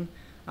game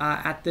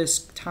at this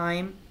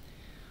time.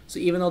 So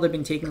even though they've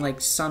been taking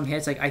some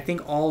hits, I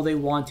think all they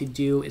want to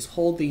do is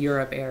hold the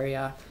Europe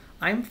area.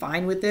 I'm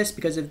fine with this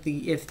because if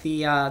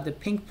the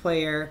pink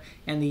player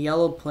and the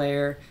yellow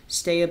player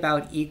stay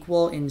about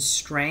equal in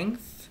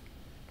strength,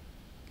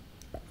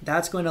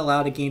 that's going to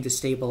allow the game to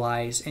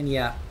stabilize. And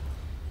yeah.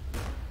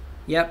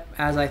 Yep,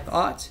 as I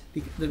thought,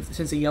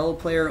 since the yellow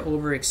player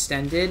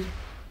overextended,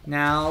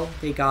 now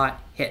they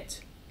got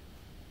hit.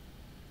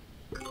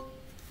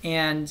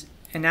 And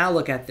now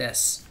look at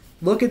this.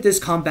 Look at this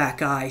comeback,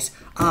 guys.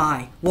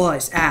 I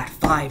was at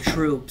 5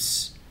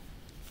 troops.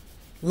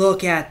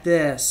 Look at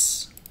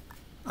this.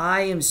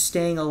 I am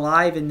staying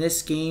alive in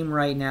this game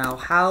right now.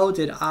 How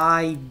did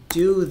I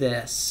do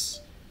this?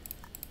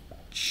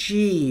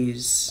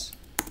 Jeez.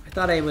 I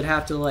thought I would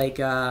have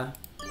to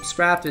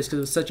scrap this because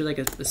it was such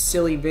a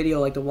silly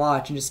video to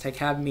watch and just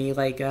have me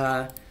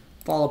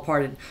fall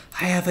apart. And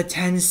I have a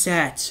 10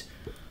 set.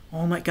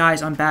 Oh my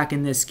guys, I'm back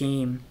in this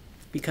game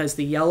because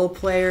the yellow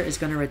player is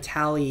going to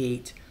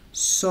retaliate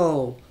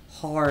so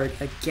hard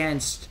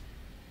against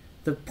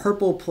the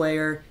purple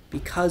player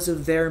because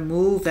of their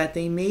move that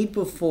they made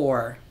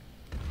before.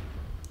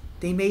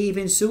 They may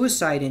even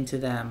suicide into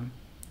them.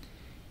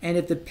 And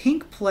if the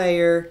pink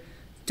player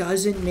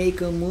doesn't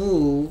make a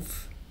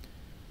move,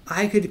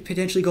 I could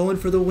potentially go in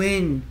for the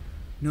win.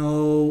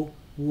 No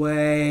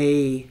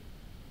way.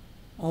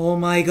 Oh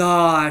my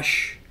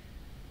gosh.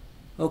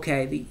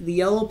 Okay, the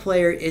yellow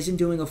player isn't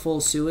doing a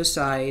full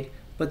suicide,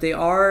 but they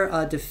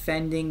are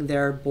defending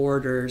their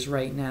borders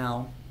right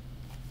now.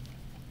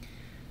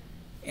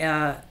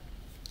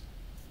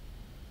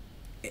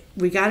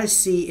 We gotta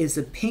see, is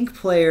the pink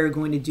player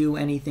going to do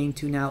anything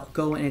to now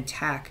go and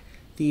attack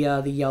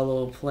the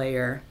yellow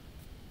player?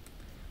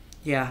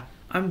 Yeah,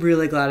 I'm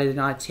really glad I did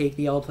not take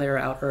the yellow player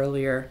out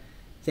earlier.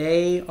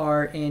 They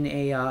are in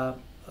a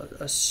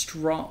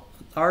strong...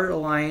 Our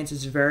alliance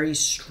is very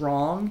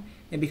strong,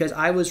 and because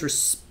I was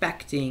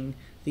respecting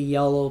the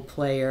yellow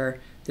player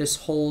this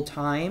whole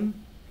time,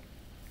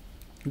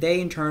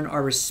 they in turn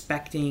are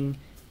respecting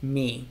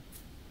me.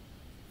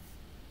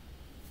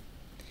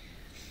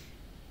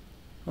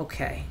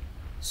 Okay.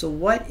 So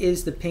what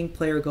is the pink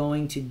player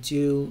going to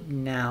do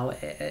now?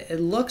 It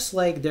looks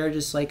like they're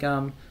just like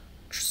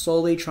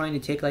slowly trying to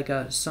take like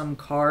some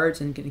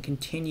cards and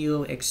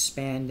continue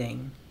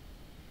expanding.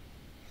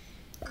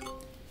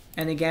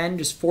 And again,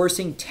 just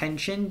forcing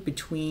tension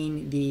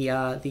between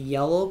the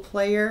yellow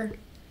player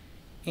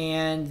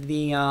and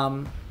the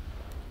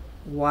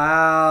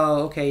wow,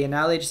 okay, and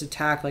now they just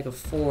attack like a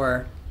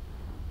 4.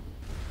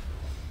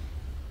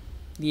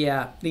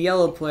 Yeah, the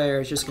yellow player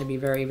is just going to be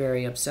very,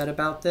 very upset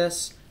about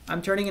this.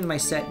 I'm turning in my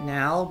set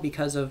now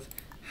because of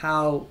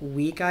how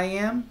weak I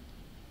am.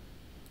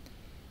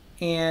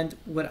 And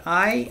what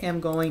I am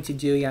going to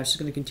do, yeah, I'm just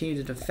going to continue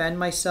to defend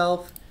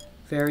myself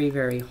very,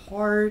 very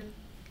hard.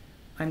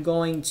 I'm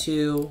going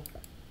to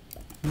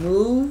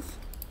move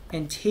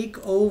and take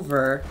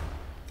over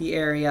the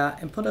area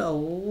and put a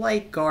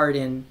light guard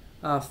in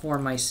for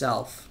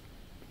myself.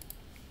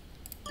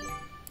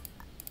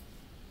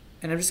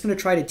 And I'm just going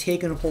to try to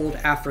take and hold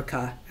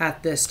Africa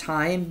at this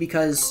time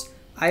because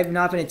I've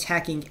not been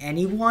attacking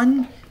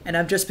anyone, and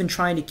I've just been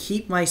trying to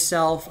keep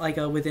myself like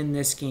within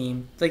this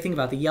game. Like, think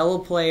about it. The yellow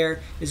player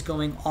is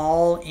going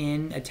all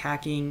in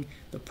attacking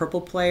the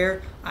purple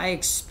player. I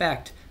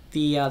expect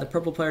the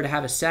purple player to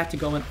have a set to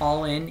go in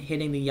all in,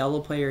 hitting the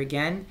yellow player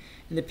again.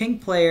 And the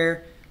pink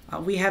player,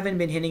 we haven't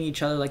been hitting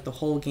each other like the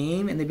whole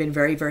game, and they've been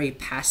very, very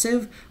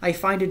passive. I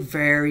find it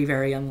very,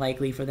 very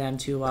unlikely for them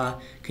to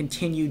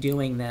continue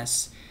doing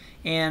this.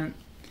 And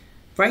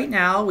right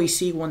now we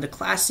see one of the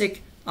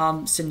classic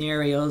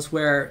scenarios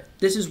where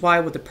this is why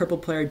what the purple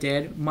player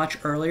did much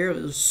earlier,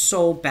 it was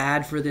so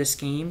bad for this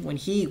game when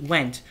he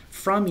went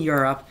from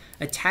Europe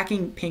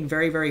attacking pink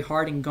very, very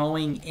hard and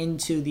going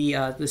into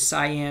the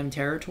Siam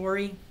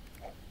territory.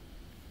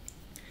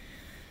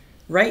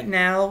 Right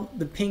now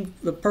the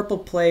purple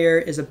player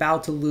is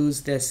about to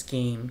lose this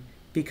game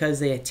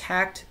because they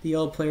attacked the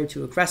yellow player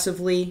too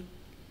aggressively,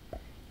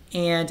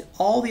 and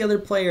all the other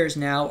players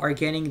now are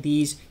getting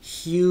these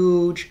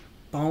huge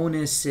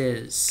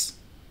bonuses.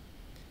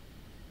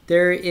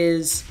 There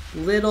is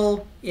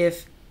little,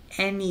 if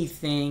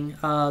anything,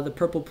 the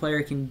purple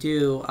player can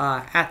do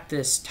at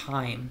this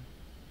time.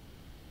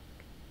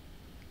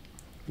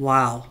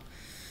 Wow.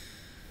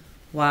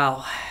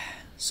 Wow.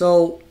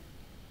 So,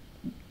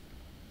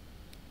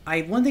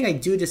 one thing I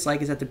do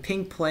dislike is that the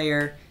pink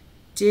player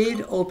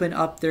did open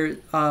up their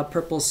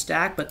purple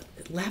stack, but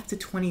left the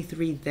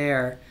 23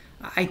 there.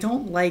 I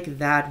don't like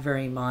that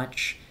very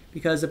much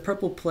because the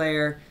purple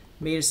player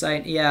may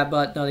decide, yeah,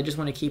 but no, they just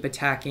want to keep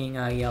attacking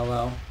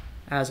yellow,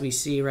 as we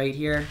see right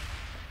here.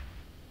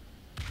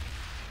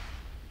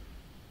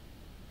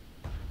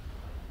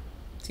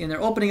 See, and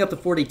they're opening up the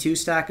 42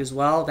 stack as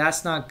well.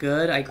 That's not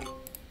good.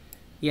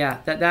 Yeah,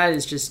 that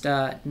is just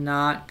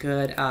not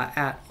good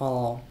at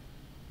all.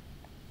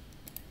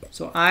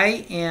 So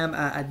I am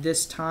at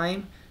this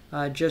time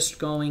just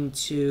going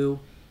to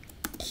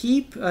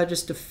keep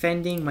just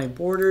defending my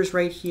borders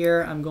right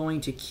here. I'm going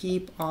to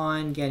keep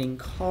on getting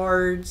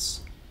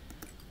cards,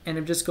 and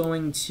I'm just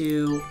going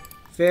to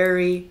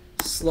very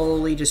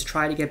slowly just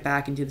try to get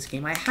back into this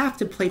game. I have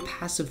to play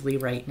passively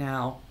right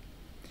now.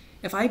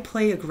 If I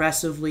play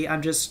aggressively,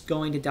 I'm just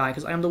going to die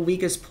because I'm the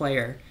weakest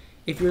player.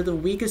 If you're the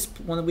weakest,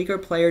 one of the weaker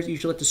players, you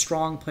should let the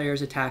strong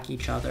players attack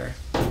each other.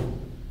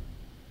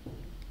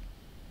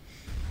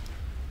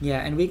 Yeah,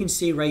 and we can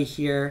see right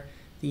here,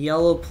 the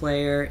yellow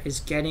player is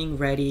getting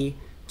ready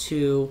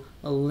to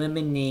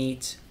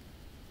eliminate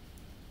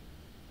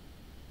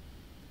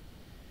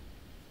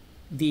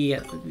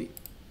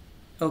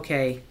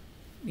okay,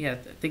 yeah,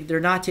 they're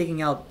not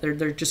taking out,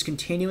 they're just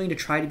continuing to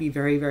try to be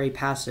very, very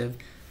passive.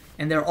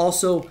 And they're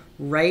also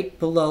right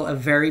below a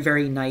very,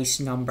 very nice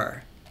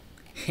number.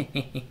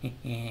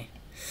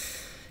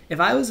 If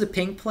I was a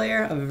pink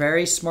player, a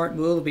very smart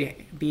move would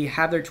be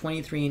have their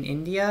 23 in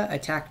India,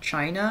 attack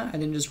China,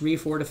 and then just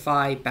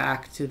refortify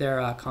back to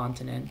their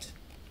continent.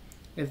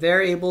 If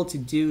they're able to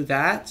do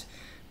that,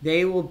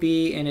 they will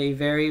be in a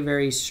very,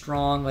 very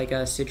strong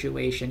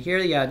situation. Here,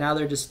 yeah, now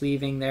they're just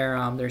leaving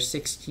their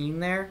 16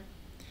 there.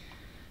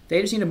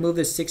 They just need to move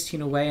this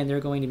 16 away, and they're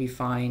going to be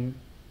fine.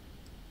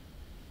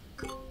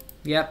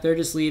 Yep, they're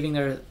just leaving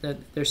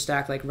their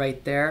stack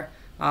right there.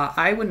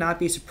 I would not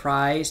be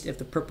surprised if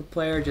the purple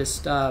player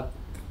just...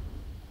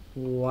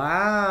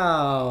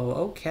 wow,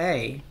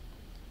 okay.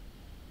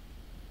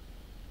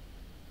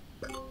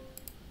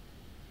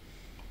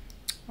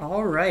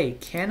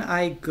 Alright, can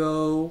I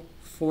go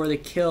for the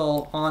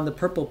kill on the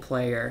purple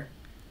player?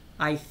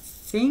 I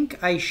think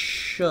I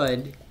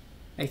should.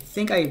 I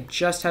think I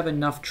just have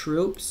enough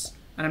troops.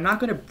 And I'm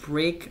not going to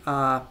break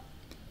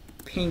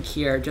pink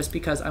here just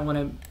because I want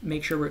to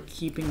make sure we're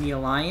keeping the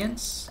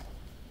alliance.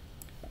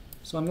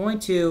 So I'm going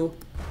to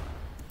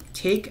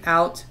take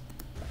out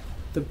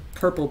the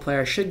purple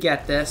player. I should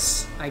get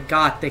this. I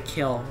got the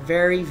kill.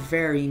 Very,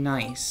 very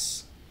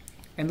nice.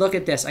 And look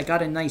at this. I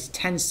got a nice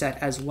 10 set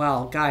as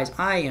well. Guys,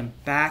 I am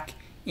back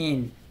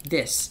in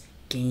this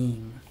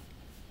game.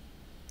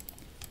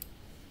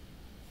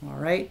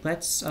 Alright,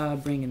 let's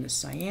bring in the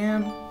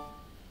Siam.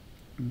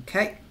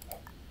 Okay.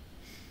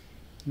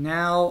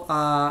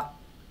 Now,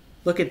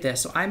 look at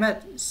this. So I'm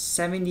at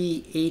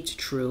 78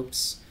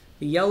 troops.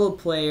 The yellow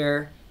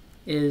player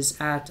is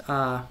at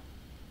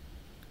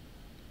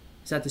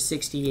the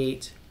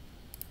 68.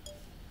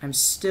 I'm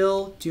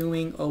still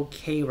doing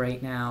okay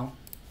right now.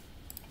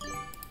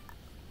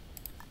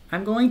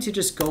 I'm going to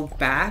just go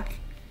back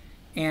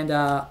and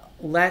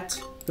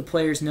let the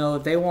players know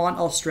if they want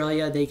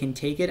Australia, they can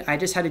take it. I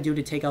just had to do it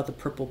to take out the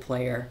purple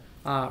player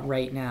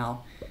right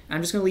now.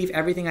 I'm just going to leave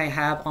everything I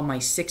have on my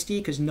 60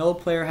 because no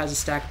player has a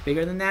stack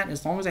bigger than that.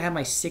 As long as I have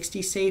my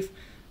 60 safe,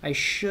 I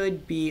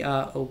should be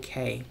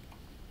okay.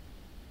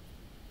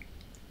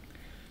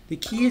 The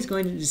key is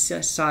going to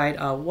decide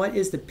what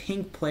is the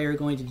pink player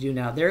going to do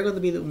now. They're going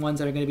to be the ones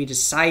that are going to be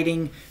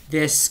deciding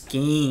this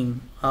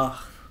game. Ugh.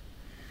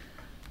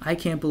 I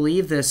can't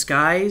believe this,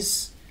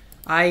 guys.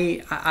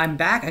 I'm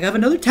back. I have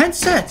another 10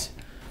 set.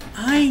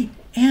 I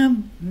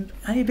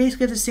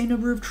basically have the same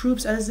number of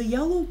troops as the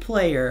yellow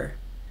player.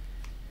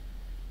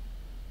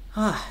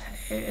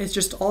 It's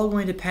just all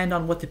going to depend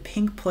on what the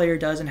pink player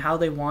does and how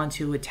they want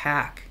to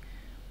attack.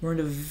 We're in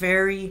a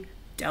very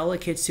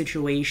delicate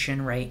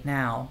situation right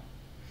now.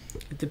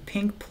 If the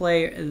pink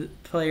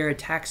player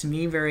attacks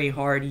me very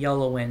hard,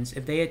 yellow wins.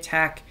 If they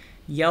attack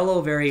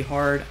yellow very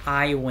hard,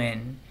 I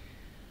win.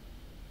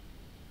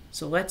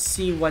 So let's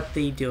see what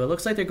they do. It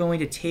looks like they're going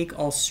to take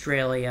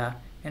Australia,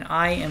 and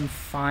I am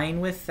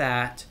fine with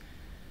that.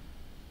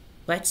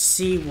 Let's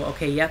see.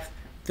 Okay, yep,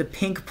 the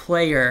pink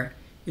player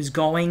is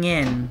going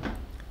in.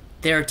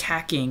 They're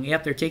attacking.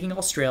 Yep, they're taking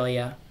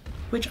Australia,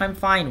 which I'm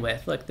fine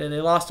with. Look, they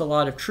lost a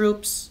lot of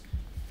troops.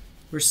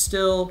 We're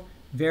still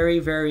very,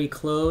 very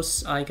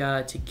close. I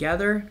got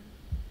together.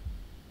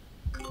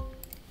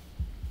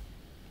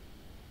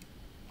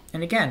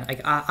 And again,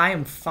 I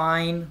am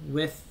fine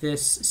with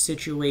this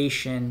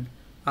situation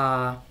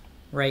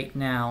right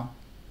now.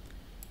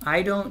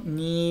 I don't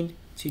need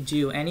to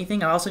do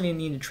anything. I also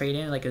need to trade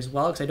in as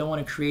well because I don't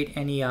want to create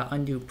any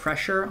undue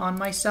pressure on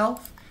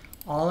myself.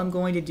 All I'm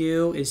going to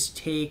do is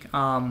take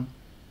one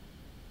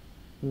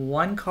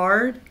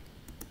card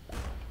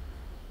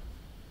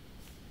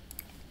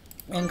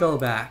and go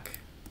back.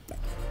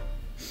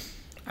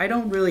 I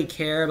don't really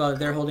care about if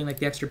they're holding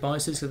the extra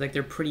bonuses because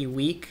they're pretty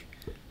weak.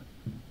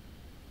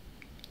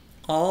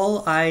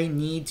 All I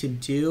need to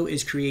do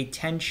is create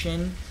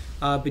tension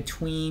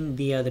between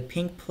the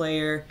pink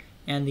player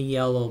and the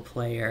yellow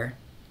player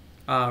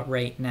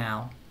right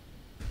now.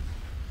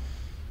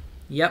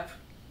 Yep.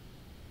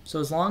 So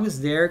as long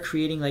as they're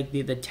creating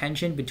the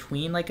tension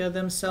between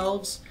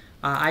themselves,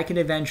 I can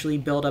eventually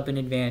build up an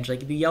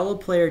advantage. The yellow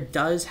player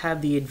does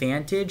have the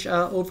advantage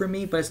over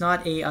me, but it's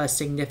not a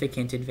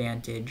significant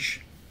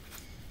advantage.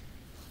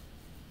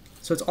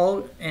 So it's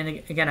all, and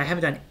again, I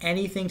haven't done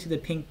anything to the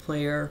pink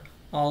player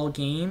all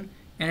game,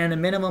 and at a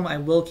minimum, I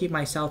will keep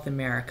my South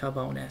America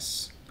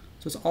bonus.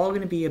 So it's all going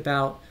to be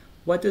about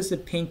what does the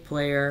pink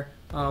player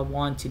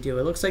want to do.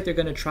 It looks like they're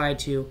going to try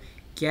to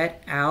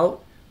get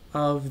out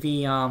of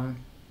the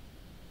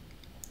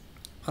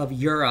of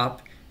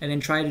Europe and then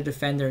try to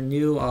defend their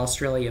new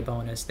Australia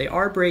bonus. They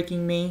are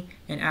breaking me.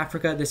 In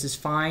Africa, this is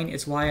fine.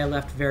 It's why I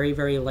left very,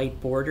 very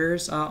light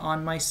borders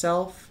on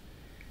myself.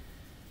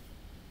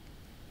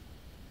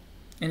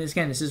 And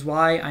again, this is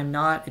why I'm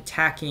not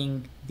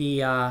attacking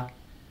the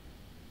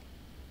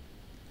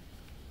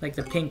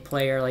the pink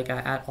player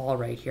at all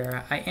right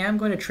here. I am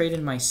going to trade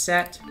in my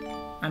set.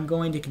 I'm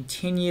going to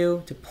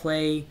continue to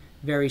play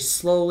very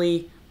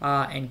slowly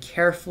and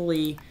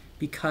carefully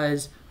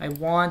because I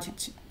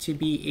want to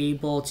be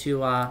able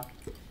to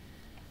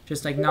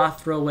just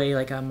not throw away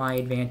my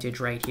advantage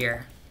right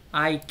here.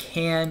 I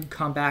can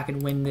come back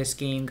and win this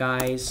game,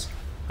 guys.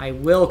 I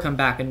will come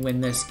back and win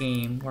this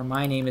game, or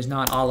my name is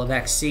not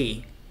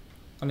OliveXC.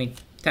 I mean,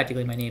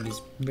 technically my name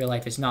is, in real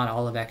life, is not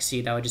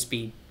OliveXC. That would just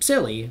be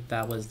silly if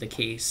that was the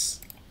case.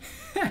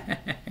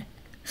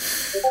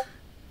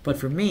 But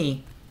for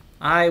me,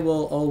 I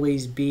will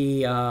always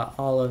be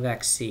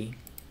OliveXC.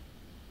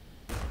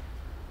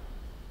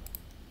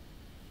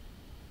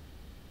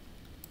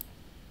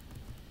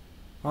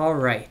 All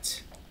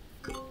right.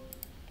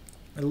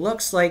 It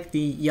looks like the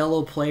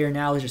yellow player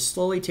now is just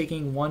slowly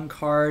taking one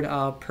card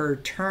per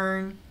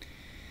turn.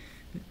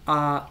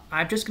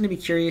 I'm just going to be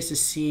curious to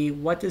see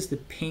what does the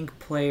pink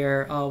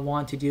player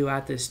want to do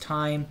at this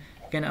time.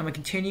 Again, I'm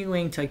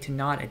continuing to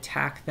not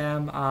attack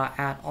them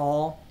at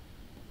all.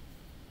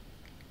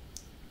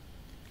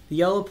 The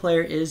yellow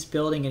player is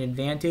building an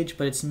advantage,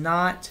 but it's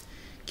not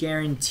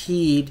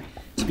guaranteed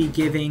to be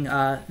giving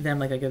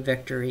them a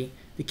victory.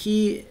 The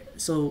key,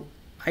 so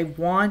I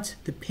want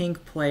the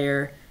pink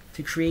player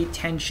to create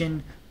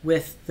tension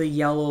with the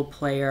yellow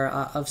player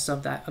of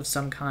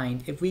some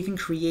kind. If we can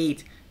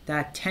create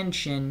that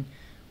tension,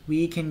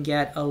 we can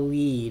get a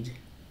lead.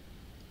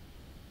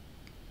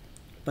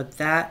 But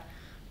that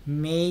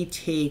may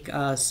take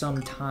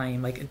some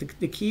time.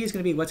 The key is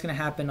going to be what's going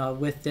to happen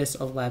with this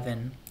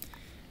 11.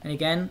 And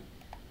again,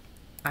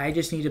 I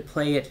just need to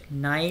play it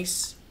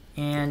nice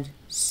and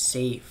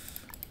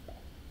safe.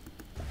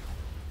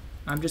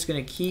 I'm just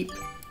going to keep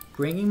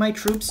bringing my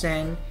troops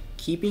in,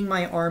 keeping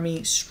my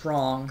army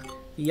strong.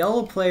 The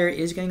yellow player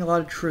is getting a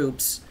lot of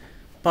troops,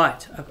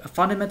 but a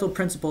fundamental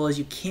principle is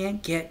you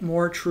can't get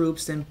more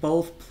troops than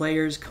both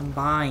players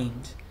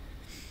combined.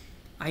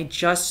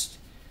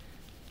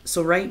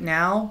 So right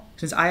now,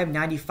 since I have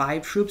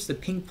 95 troops, the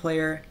pink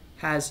player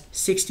has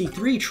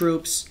 63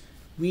 troops.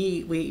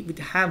 We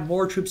have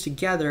more troops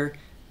together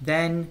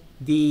than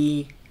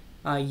the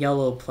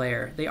yellow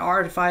player. They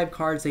are at 5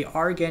 cards. They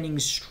are getting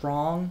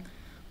strong,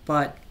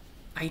 but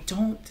I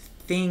don't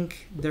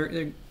think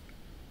the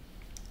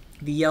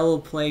yellow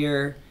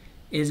player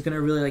is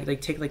gonna really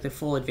take the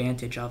full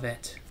advantage of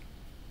it.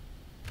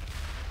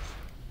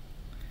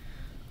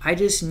 I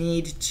just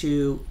need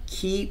to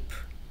keep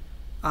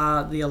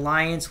the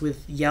alliance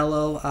with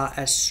yellow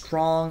as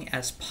strong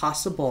as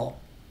possible.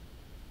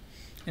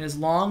 And as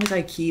long as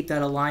I keep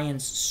that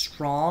alliance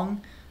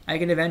strong, I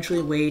can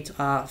eventually wait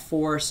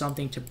for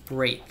something to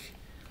break.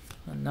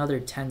 Another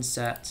 10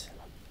 set.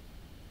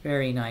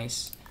 Very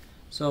nice.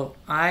 So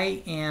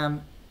I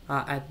am,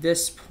 at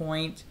this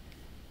point,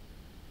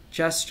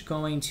 just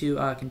going to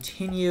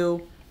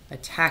continue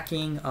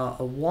attacking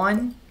a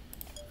 1.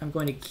 I'm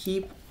going to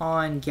keep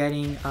on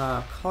getting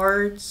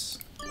cards.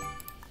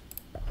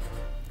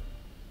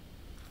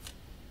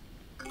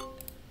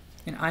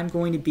 And I'm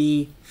going to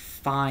be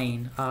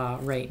fine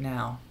right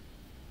now.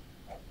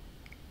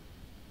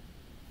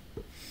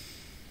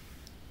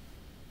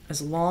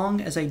 As long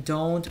as I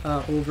don't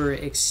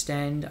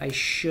overextend, I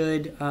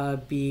should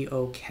be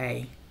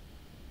okay.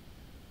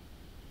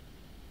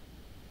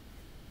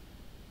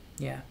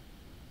 Yeah.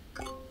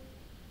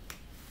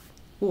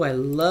 Oh, I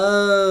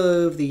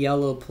love the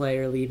yellow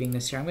player leaving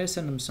this here. I'm going to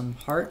send him some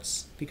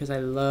hearts because I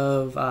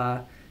love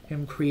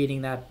him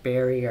creating that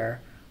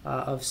barrier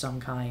of some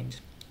kind.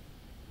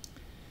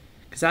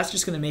 Because that's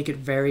just going to make it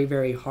very,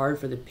 very hard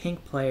for the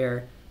pink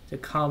player to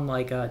come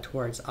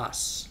towards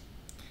us.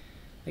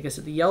 Like I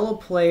said, the yellow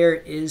player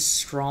is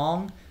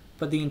strong,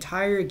 but the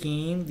entire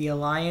game, the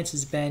alliance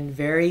has been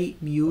very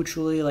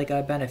mutually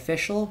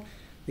beneficial.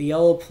 The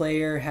yellow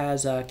player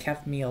has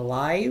kept me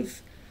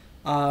alive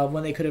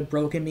when they could have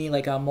broken me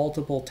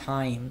multiple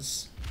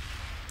times.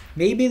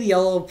 Maybe the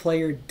yellow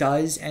player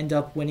does end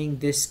up winning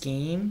this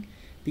game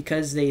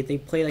because they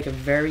play a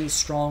very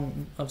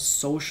strong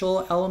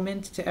social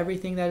element to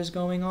everything that is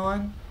going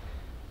on.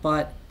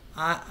 But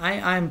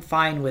I'm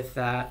fine with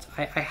that.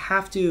 I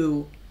have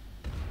to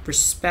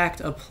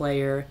respect a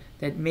player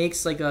that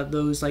makes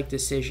those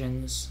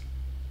decisions.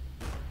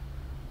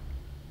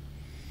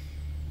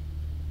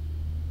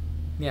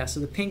 Yeah,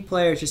 so the pink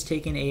player is just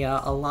taking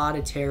a lot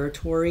of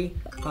territory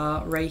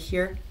right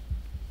here.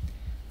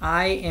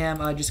 I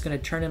am just going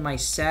to turn in my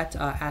set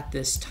at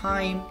this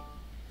time.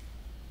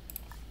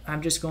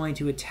 I'm just going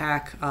to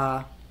attack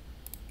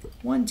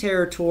 1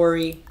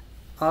 territory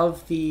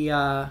of the,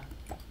 I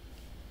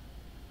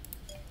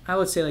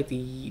would say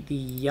the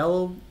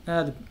yellow,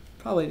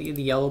 probably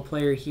the yellow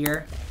player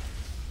here.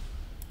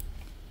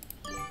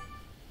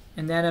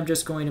 And then I'm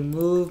just going to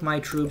move my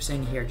troops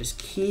in here. Just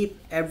keep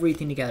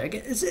everything together.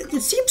 It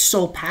seems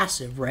so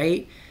passive,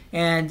 right?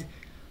 And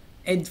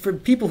for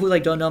people who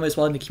don't know me as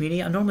well in the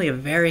community, I'm normally a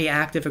very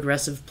active,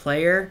 aggressive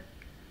player.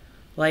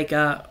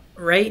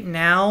 Right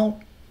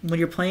now, when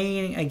you're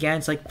playing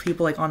against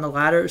people on the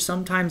ladder,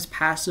 sometimes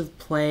passive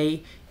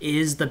play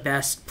is the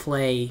best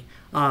play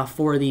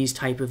for these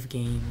type of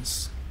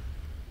games.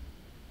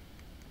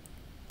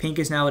 Pink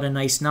is now at a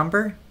nice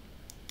number,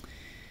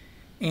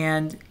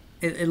 and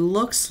it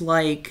looks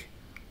like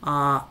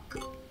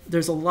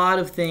there's a lot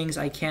of things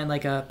I can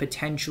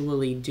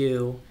potentially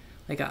do.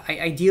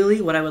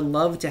 Ideally, what I would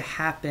love to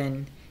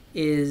happen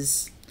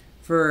is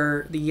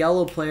for the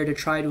yellow player to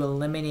try to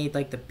eliminate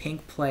the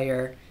pink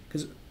player,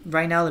 because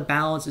right now the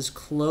balance is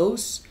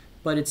close,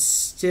 but it's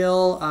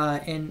still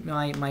in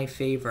my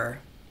favor.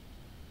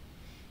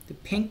 The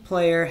pink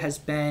player has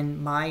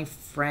been my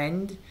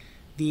friend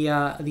the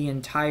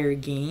entire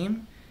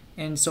game,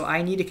 and so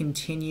I need to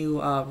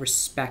continue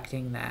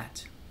respecting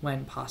that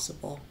when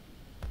possible.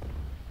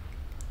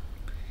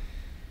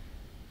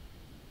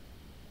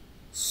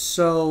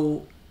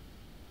 So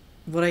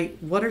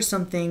what are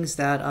some things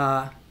that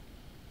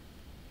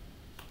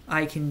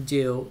I can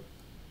do?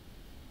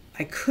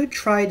 I could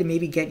try to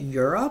maybe get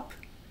Europe.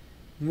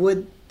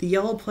 Would the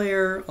yellow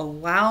player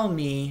allow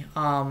me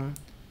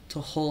to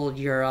hold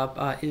Europe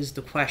is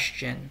the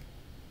question.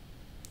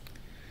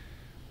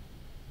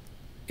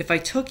 If I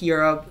took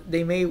Europe,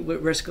 they may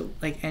risk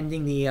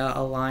ending the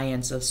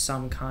alliance of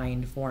some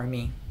kind for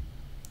me.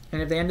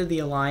 And if they ended the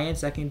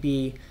alliance, that can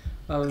be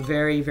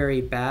very,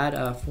 very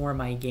bad for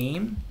my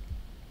game.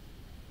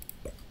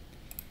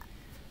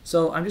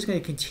 So I'm just going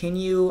to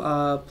continue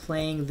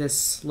playing this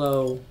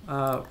slow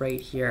right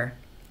here.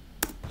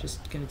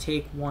 Just going to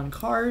take 1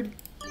 card,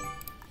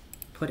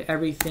 put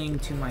everything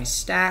to my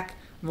stack.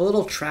 I'm a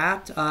little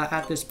trapped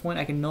at this point.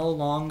 I can no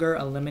longer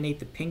eliminate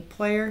the pink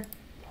player.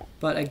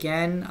 But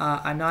again,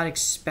 I'm not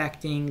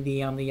expecting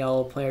the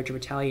yellow player to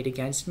retaliate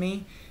against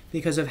me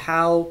because of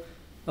how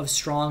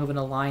strong of an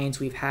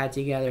alliance we've had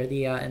together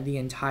the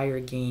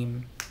entire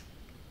game.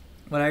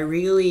 What I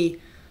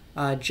really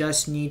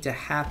just need to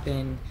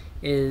happen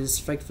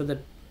is like for the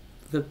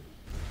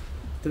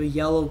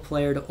yellow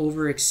player to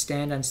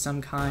overextend on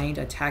some kind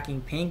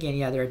attacking pink, and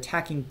yeah, they're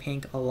attacking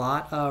pink a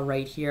lot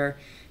right here,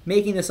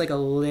 making this like a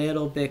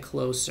little bit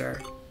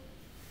closer.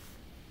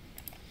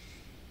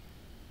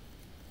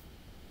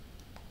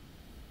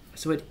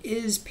 So it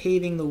is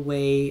paving the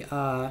way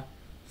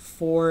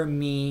for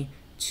me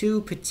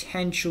to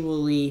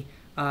potentially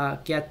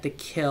get the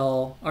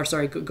kill, or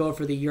sorry, go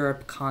for the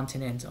Europe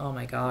continent. Oh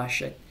my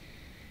gosh.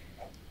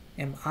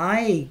 Am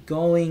I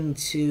going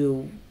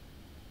to...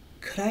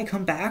 Could I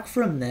come back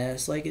from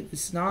this? Like,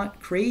 it's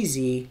not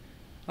crazy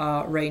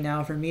right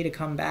now for me to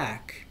come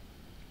back.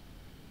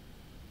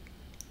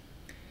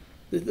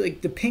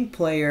 Like, the pink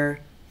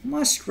player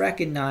must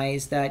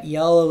recognize that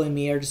yellow and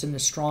me are just in a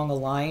strong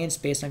alliance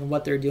based on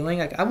what they're doing.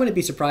 Like, I wouldn't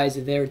be surprised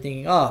if they were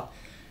thinking, oh,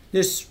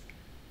 this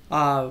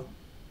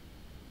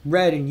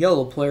red and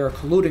yellow player are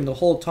colluding the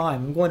whole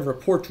time. I'm going to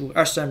report to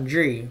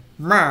SMG.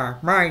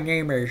 My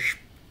name is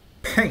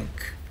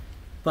Pink.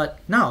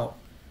 But no,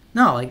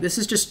 like, this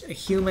is just a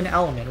human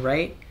element,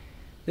 right?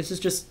 This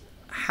is just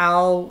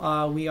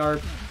how we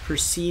are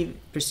perceiving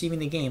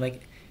the game.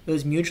 Like, it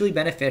was mutually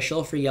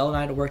beneficial for yellow and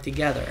I to work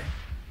together.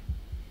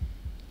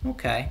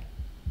 Okay.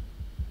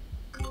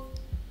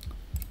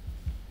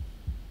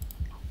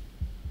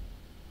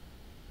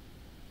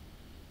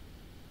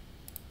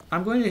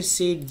 I'm going to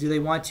see, do they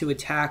want to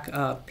attack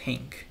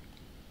pink?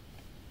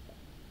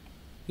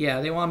 Yeah,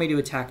 they want me to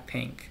attack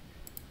pink.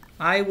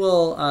 I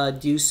will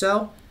do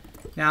so.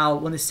 Now,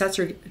 when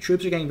the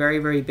troops are getting very,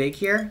 very big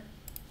here,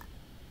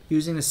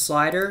 using the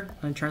slider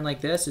on a turn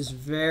like this is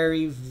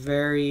very,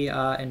 very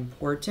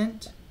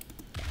important.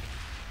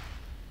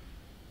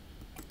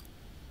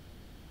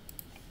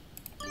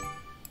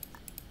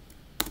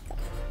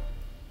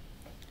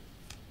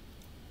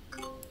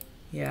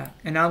 Yeah,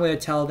 and now I'm going to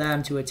tell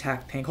them to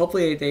attack pink.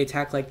 Hopefully they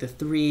attack like the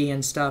 3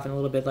 and stuff and a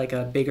little bit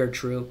like bigger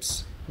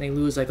troops. They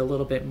lose like a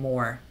little bit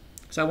more.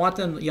 So I want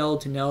them yellow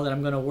to know that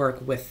I'm going to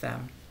work with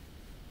them.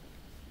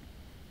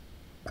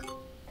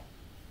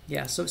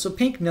 Yeah, so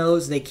pink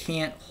knows they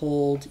can't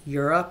hold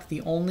Europe.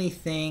 The only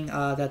thing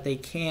that they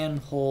can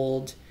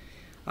hold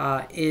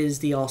is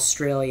the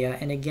Australia.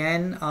 And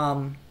again,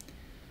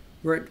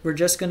 we're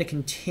just going to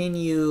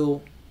continue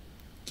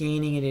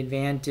gaining an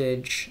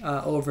advantage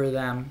over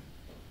them.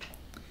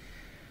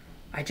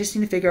 I just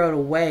need to figure out a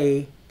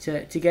way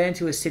to get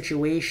into a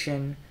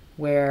situation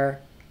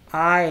where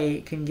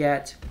I can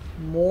get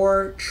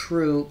more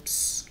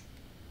troops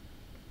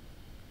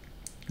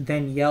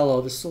than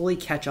yellow to slowly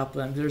catch up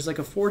with them. There's like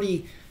a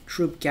 40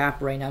 troop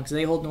gap right now because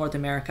they hold North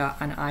America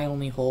and I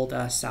only hold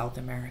South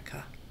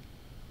America.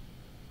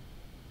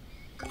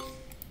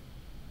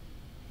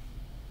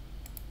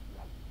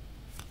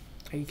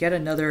 You get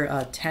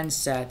another 10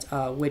 set,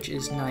 which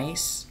is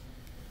nice.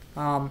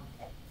 I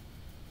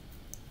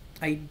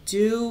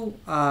do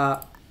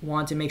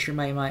want to make sure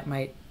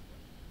my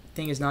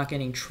thing is not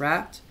getting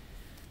trapped.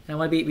 And I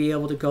want to be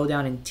able to go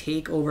down and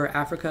take over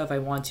Africa if I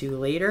want to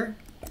later.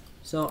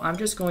 So I'm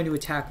just going to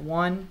attack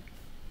one,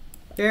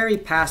 very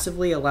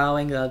passively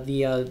allowing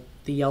the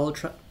yellow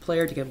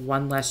player to get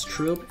one less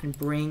troop and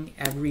bring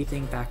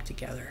everything back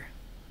together.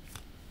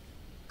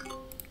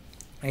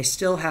 I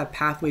still have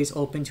pathways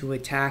open to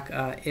attack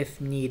if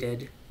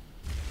needed.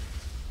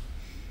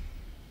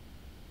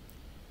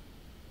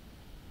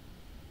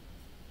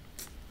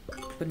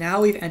 But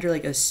now we've entered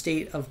like a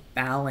state of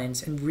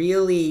balance, and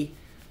really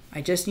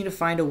I just need to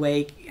find a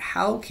way.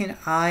 How can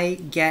I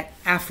get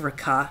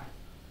Africa?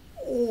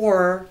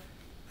 Or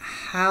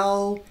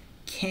how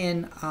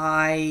can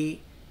I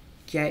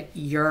get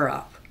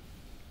Europe?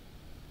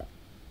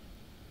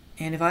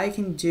 And if I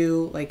can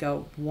do like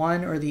a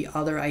one or the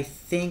other, I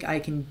think I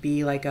can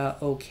be like a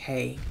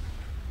okay.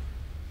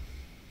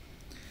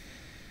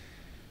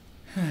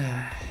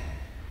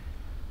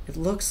 It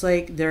looks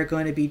like they're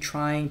going to be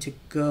trying to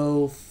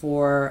go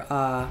for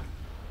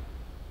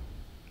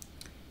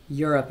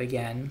Europe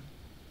again.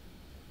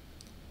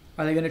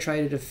 Are they going to try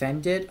to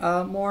defend it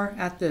more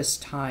at this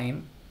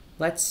time?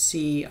 Let's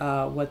see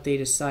what they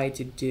decide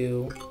to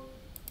do.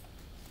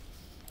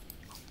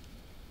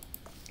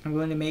 I'm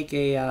going to make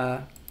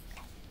a...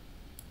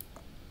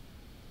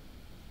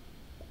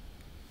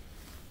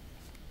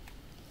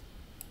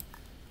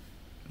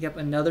 Yep,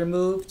 another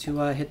move to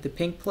hit the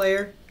pink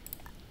player.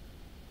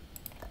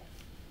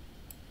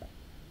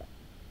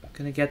 I'm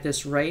going to get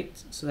this right,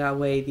 so that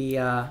way the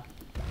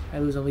I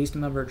lose the least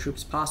number of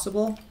troops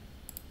possible.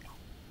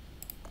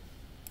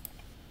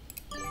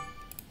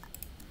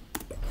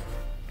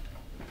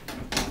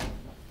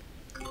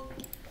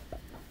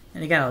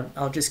 And again,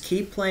 I'll just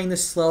keep playing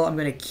this slow. I'm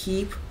going to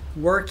keep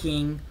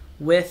working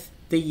with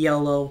the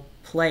yellow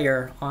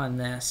player on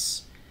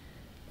this.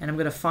 And I'm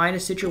going to find a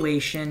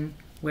situation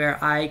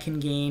where I can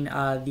gain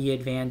the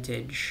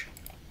advantage.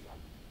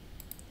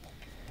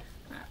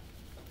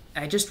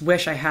 I just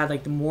wish I had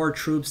like more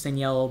troops than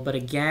yellow, but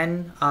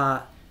again,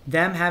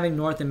 them having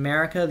North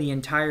America the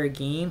entire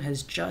game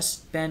has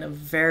just been a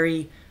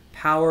very,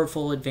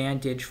 powerful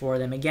advantage for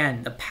them.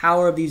 Again, the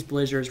power of these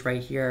blizzards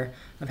right here,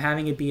 of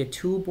having it be a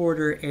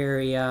 2-border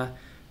area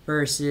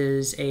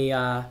versus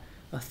a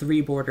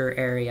 3-border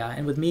area.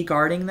 And with me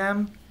guarding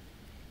them,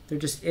 there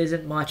just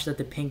isn't much that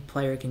the pink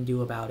player can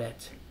do about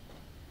it.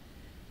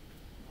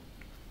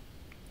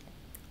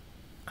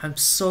 I'm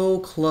so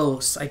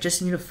close. I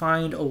just need to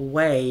find a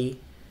way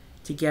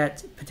to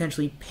get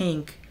potentially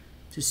pink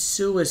to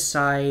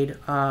suicide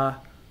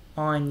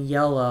on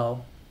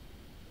yellow.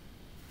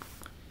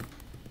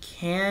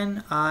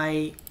 Can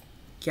I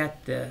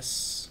get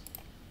this?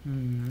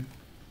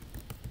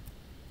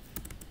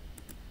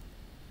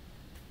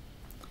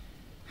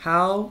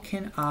 How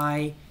can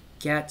I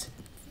get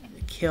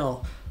the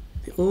kill?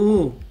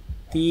 Ooh,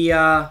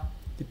 the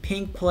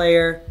pink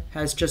player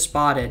has just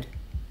spotted.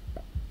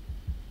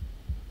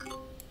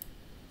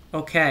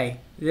 Okay,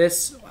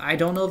 this, I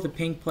don't know if the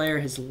pink player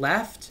has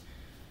left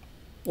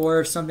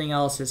or if something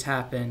else has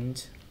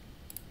happened.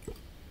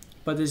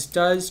 But this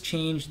does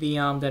change the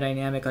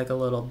dynamic like a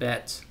little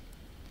bit.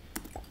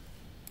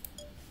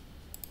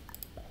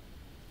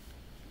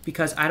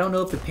 Because I don't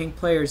know if the pink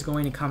player is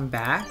going to come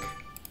back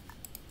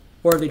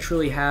or if they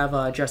truly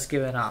have just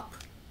given up.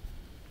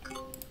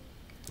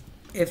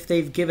 If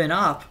they've given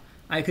up,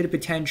 I could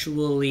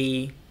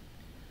potentially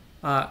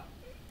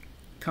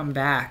come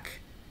back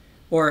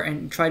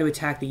and try to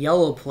attack the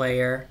yellow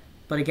player.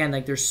 But again,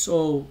 like, they're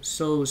so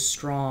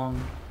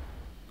strong.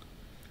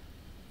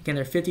 Again,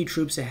 they're 50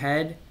 troops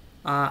ahead.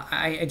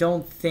 I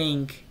don't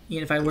think,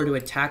 even if I were to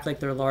attack like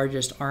their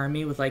largest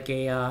army with like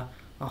a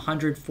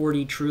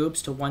 140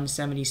 troops to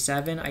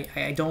 177,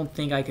 I don't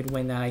think I could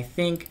win that. I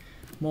think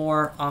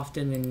more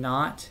often than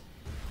not,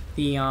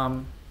 the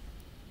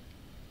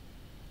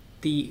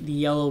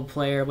yellow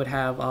player would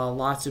have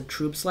lots of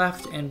troops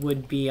left and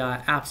would be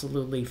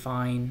absolutely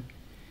fine.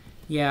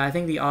 Yeah, I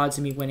think the odds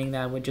of me winning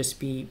that would just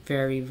be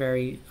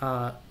very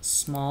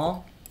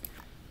small.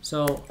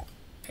 So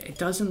it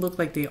doesn't look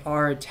like they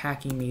are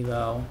attacking me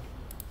though.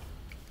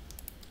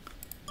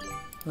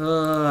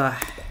 What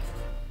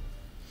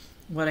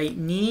I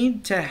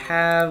need to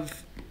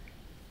have...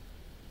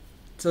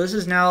 So this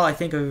is now, I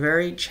think, a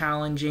very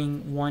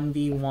challenging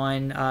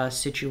 1v1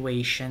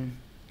 situation.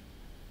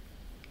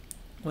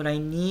 What I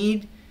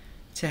need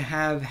to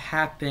have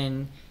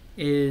happen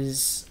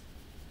is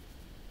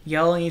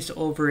yellow needs to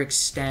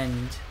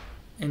overextend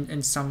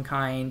in some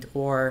kind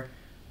or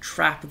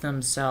trap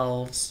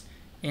themselves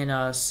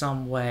in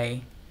some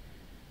way.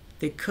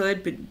 They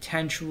could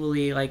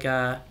potentially like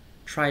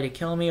try to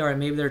kill me, or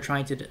maybe they're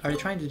trying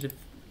to.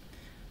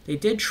 They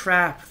did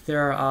trap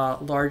their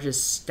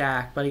largest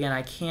stack, but again,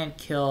 I can't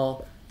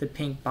kill the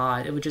pink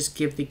bot. It would just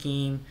give the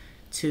game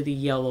to the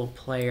yellow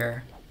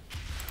player.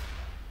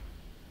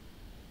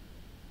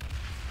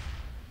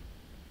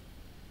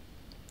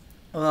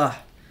 Ugh,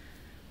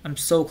 I'm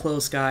so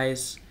close,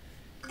 guys.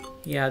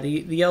 Yeah, the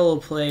yellow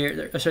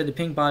player, sorry, the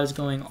pink bot is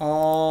going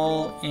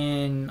all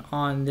in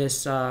on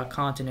this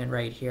continent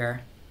right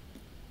here.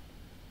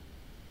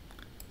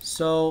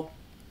 So,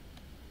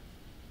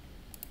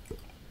 the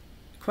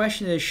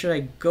question is, should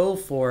I go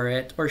for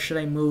it or should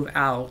I move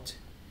out?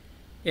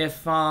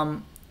 If I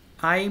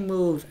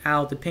move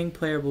out, the pink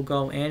player will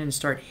go in and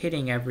start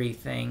hitting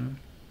everything.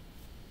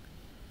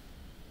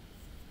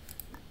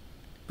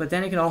 But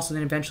then it can also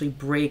then eventually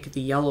break the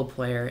yellow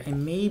player,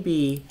 and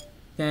maybe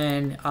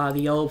then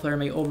the yellow player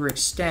may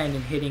overextend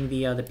in hitting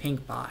the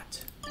pink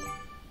bot.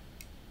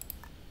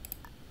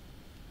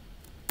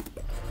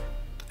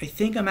 I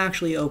think I'm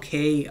actually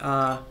okay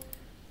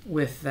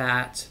with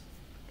that.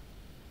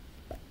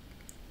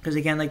 Because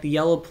again, like, the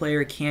yellow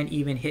player can't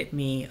even hit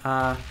me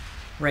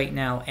right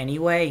now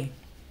anyway.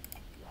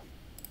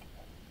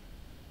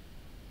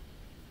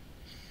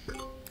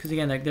 Because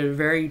again, they're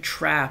very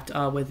trapped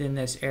within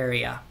this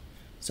area.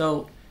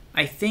 So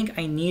I think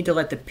I need to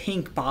let the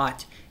pink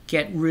bot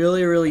get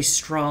really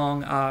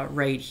strong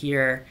right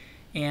here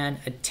and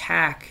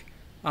attack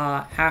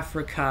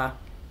Africa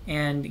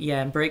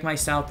and break my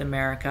South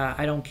America.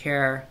 I don't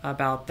care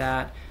about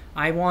that.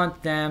 I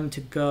want them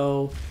to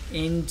go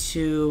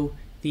into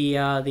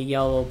the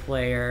yellow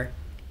player.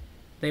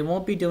 They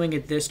won't be doing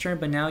it this turn,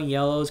 but now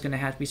yellow is going to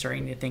have to be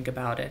starting to think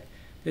about it.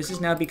 This has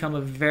now become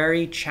a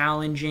very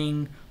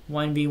challenging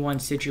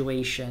 1v1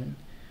 situation.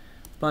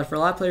 But for a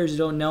lot of players who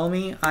don't know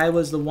me, I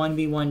was the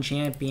 1v1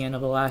 champion of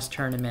the last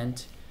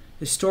tournament.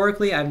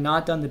 Historically, I've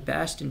not done the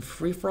best in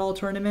free-for-all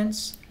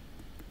tournaments,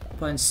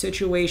 but in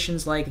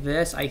situations like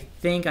this, I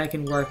think I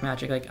can work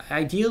magic. Like,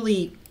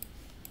 ideally,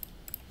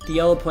 the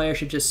yellow player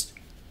should just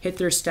hit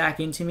their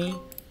stack into me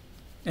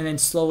and then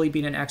slowly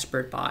beat an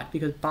expert bot,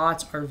 because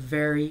bots are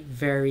very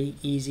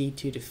easy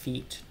to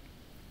defeat.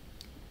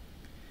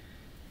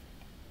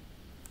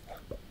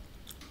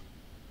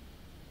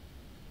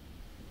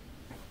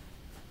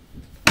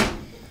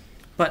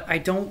 But I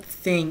don't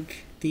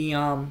think the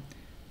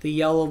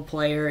yellow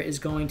player is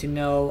going to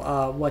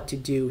know what to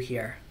do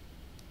here.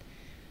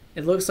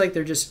 It looks like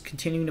they're just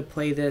continuing to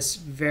play this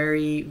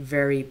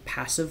very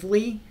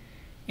passively,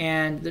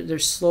 and they're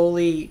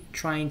slowly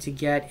trying to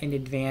get an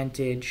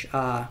advantage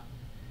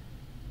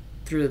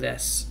through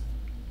this.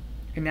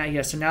 And now,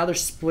 yeah, so now they're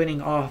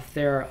splitting off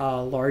their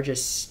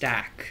largest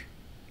stack.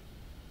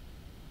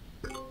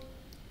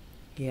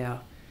 Yeah.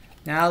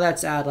 Now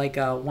that's at like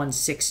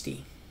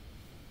 160.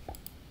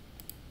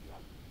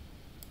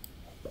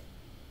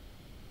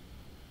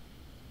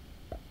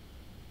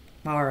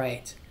 All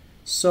right.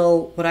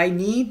 So what I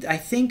need, I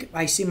think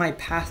I see my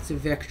path to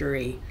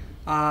victory.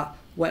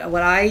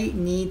 What I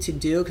need to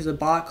do, because the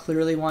bot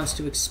clearly wants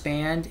to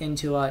expand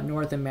into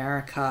North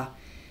America,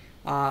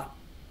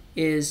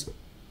 is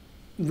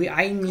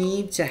I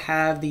need to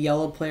have the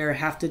yellow player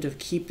have to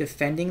keep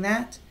defending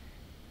that.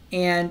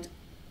 And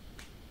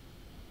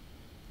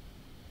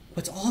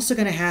what's also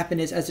going to happen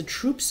is as the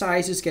troop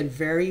sizes get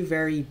very,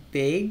 very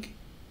big,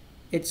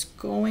 it's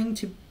going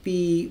to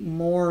be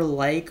more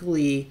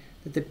likely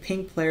that the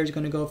pink player is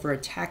going to go for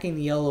attacking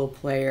the yellow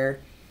player,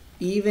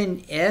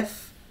 even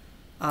if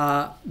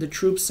the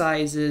troop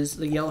sizes,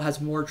 the yellow has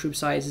more troop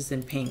sizes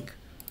than pink.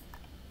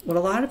 What a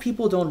lot of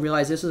people don't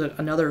realize, this is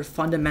another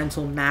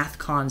fundamental math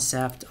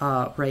concept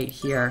right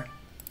here,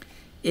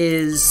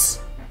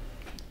 is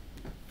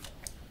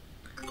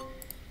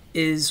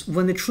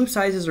when the troop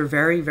sizes are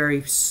very,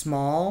 very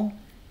small,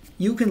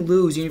 you can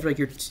lose even if like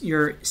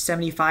you're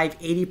 75,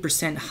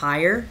 80%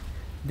 higher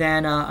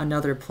than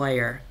another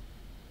player.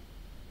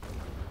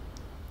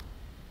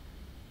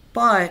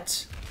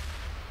 But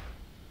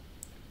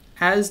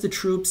as the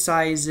troop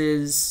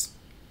sizes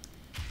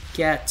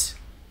get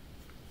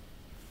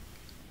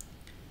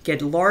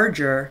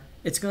larger,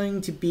 it's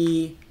going to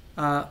be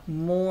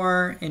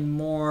more and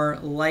more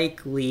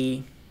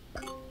likely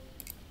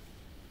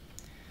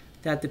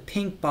that the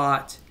pink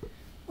bot,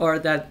 or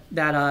that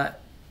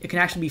it can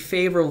actually be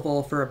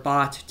favorable for a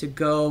bot to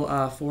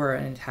go for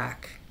an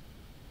attack.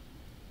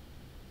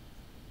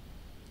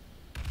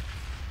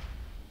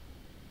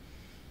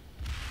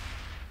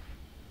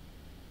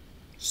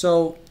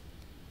 So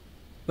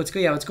what's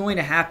going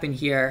to happen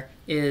here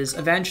is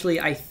eventually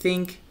I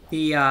think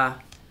the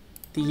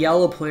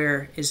yellow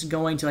player is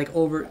going to like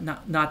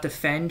not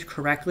defend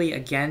correctly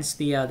against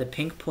the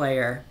pink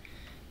player,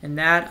 and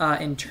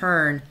that in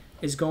turn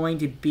is going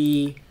to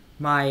be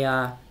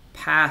my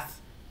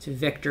path to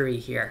victory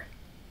here.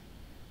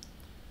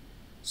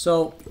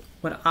 So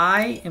what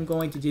I am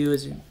going to do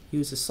is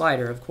use the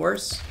slider, of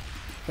course,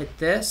 hit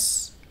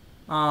this.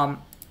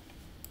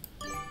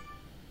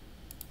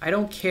 I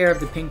don't care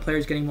if the pink player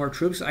is getting more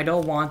troops. I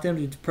don't want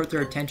them to put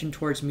their attention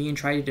towards me and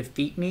try to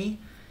defeat me.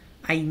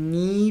 I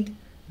need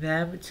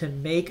them to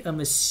make a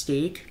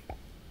mistake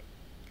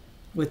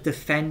with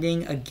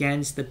defending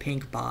against the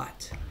pink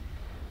bot.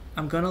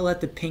 I'm going to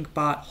let the pink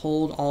bot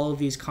hold all of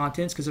these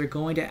continents because they're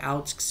going to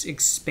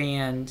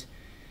out-expand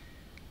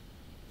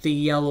the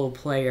yellow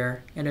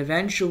player. And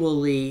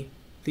eventually,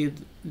 the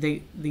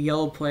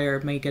yellow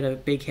player may get a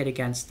big hit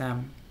against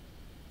them.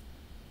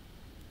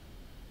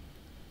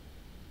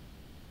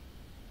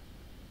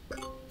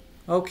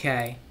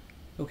 Okay,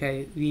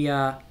 it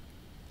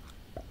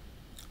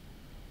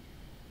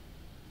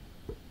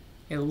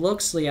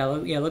looks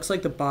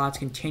like the bot's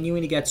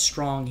continuing to get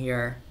strong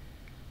here.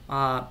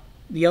 The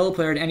yellow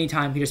player at any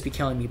time could just be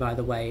killing me, by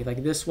the way.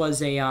 Like, this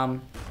was a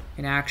an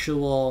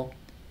actual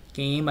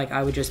game, like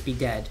I would just be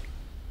dead.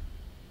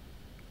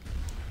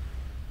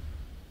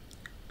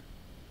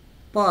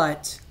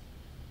 But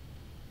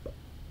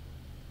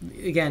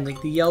again,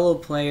 like the yellow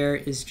player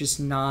is just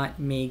not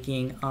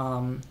making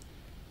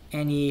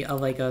any of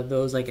like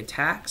those like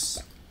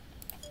attacks.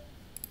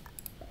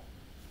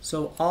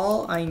 So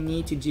all I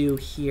need to do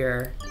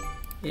here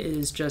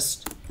is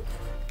just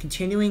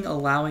continuing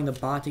allowing the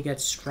bot to get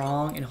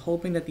strong and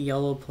hoping that the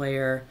yellow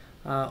player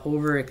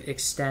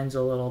overextends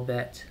a little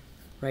bit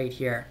right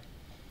here.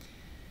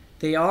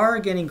 They are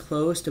getting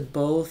close to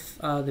both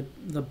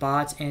the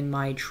bots and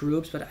my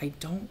troops, but I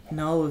don't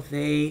know if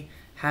they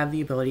have the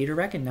ability to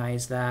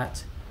recognize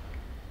that.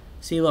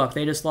 See, look,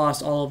 they just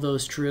lost all of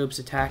those troops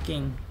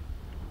attacking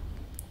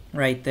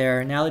right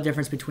there. Now the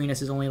difference between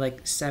us is only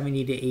like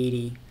 70 to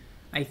 80.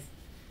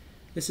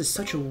 This is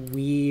such a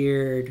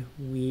weird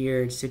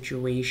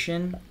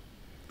situation.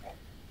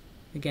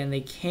 Again,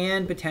 they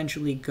can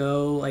potentially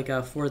go like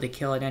for the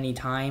kill at any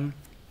time.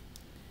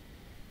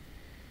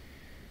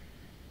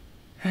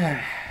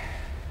 It's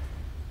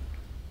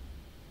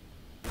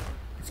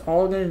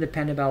all going to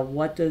depend about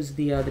what does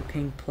the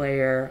pink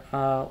player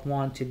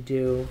want to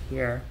do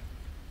here.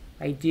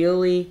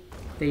 Ideally,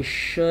 they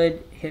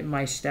should hit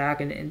my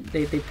stack, and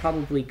they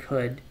probably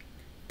could.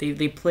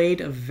 They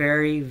played a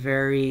very,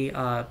 very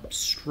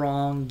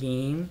strong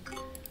game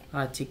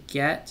to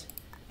get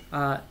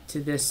to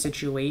this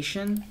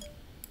situation.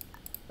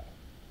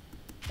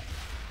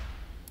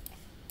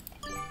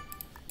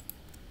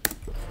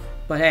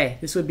 But hey,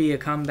 this would be a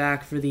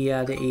comeback for the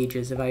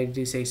ages if I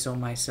do say so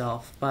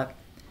myself. But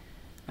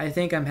I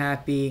think I'm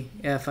happy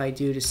if I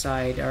do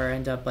decide or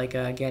end up like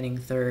getting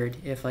third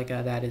if like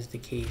that is the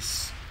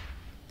case.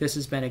 This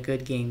has been a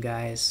good game,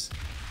 guys.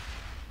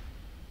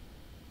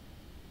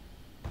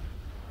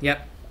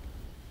 Yep.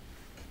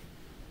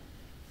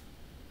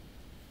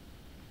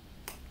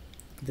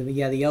 the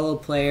yellow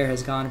player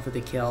has gone for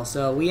the kill.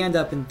 So we end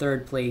up in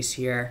third place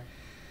here.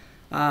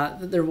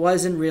 There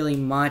wasn't really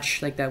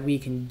much like that we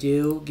can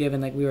do,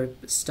 given like we were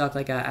stuck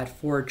like at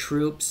 4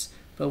 troops,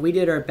 but we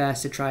did our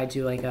best to try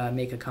to like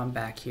make a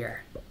comeback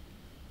here.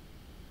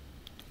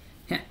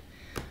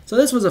 So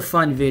this was a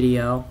fun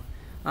video.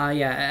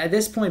 Yeah, at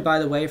this point, by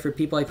the way, for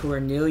people like who are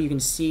new, you can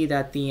see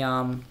that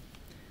the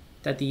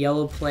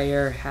yellow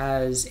player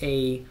has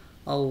a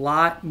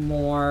lot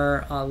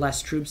more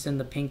less troops than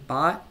the pink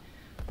bot,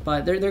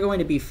 but they're going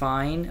to be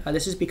fine.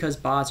 This is because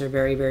bots are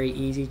very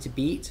easy to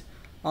beat.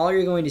 All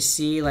you're going to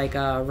see like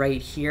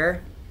right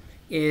here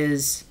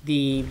is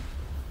the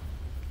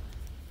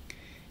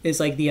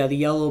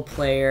yellow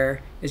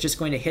player is just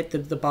going to hit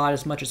the bot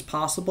as much as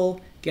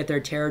possible, get their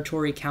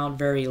territory count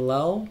very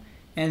low,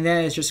 and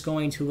then it's just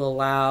going to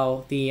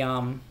allow the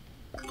and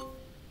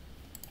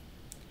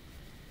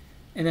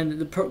then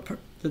the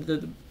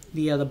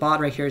bot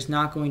right here is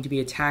not going to be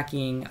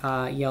attacking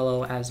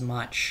yellow as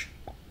much.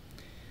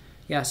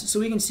 Yeah, so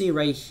we can see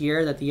right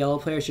here that the yellow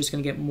player is just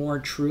going to get more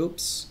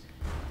troops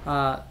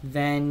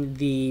than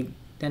the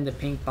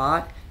pink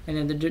bot,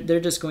 and then they're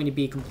just going to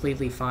be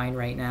completely fine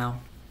right now.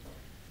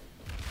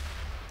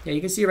 Yeah,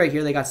 you can see right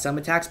here they got some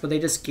attacks, but they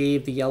just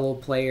gave the yellow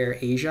player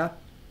Asia.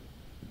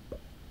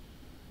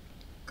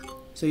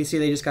 So you see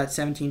they just got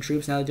 17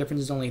 troops. Now the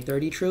difference is only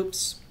 30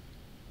 troops.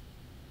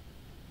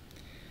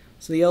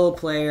 So the yellow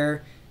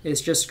player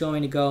is just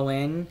going to go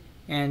in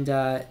and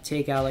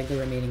take out like the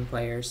remaining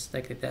players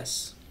like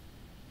this.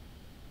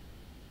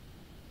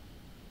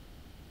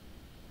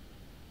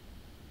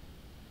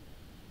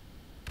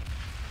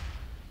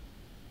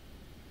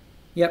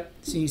 Yep,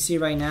 so you see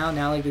right now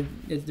like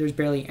there's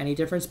barely any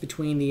difference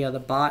between the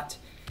bot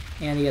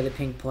and the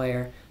pink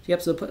player. So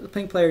yep, so the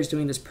pink player is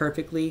doing this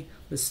perfectly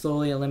with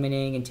slowly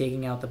eliminating and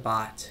taking out the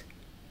bot.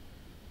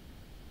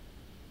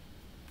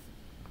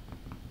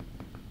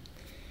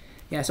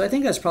 Yeah, so I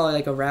think that's probably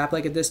like a wrap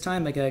like at this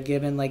time, like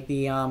given like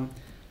the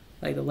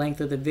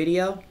length of the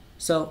video.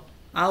 So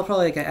I'll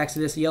probably like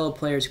exit this. The yellow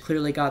players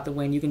clearly got the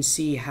win. You can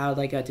see how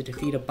like to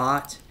defeat a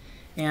bot,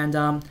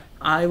 and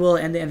I will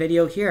end the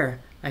video here.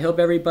 I hope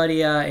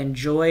everybody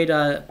enjoyed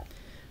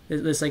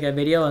this like a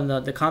video and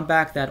the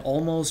comeback that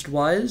almost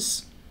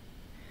was.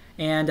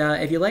 And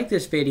if you like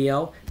this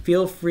video,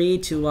 feel free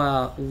to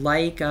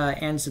like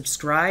and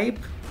subscribe.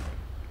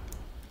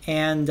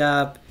 And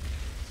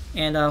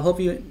hope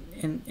you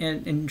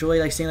enjoy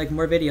like seeing like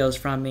more videos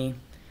from me.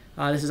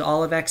 This is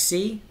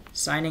OliveXC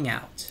signing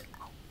out.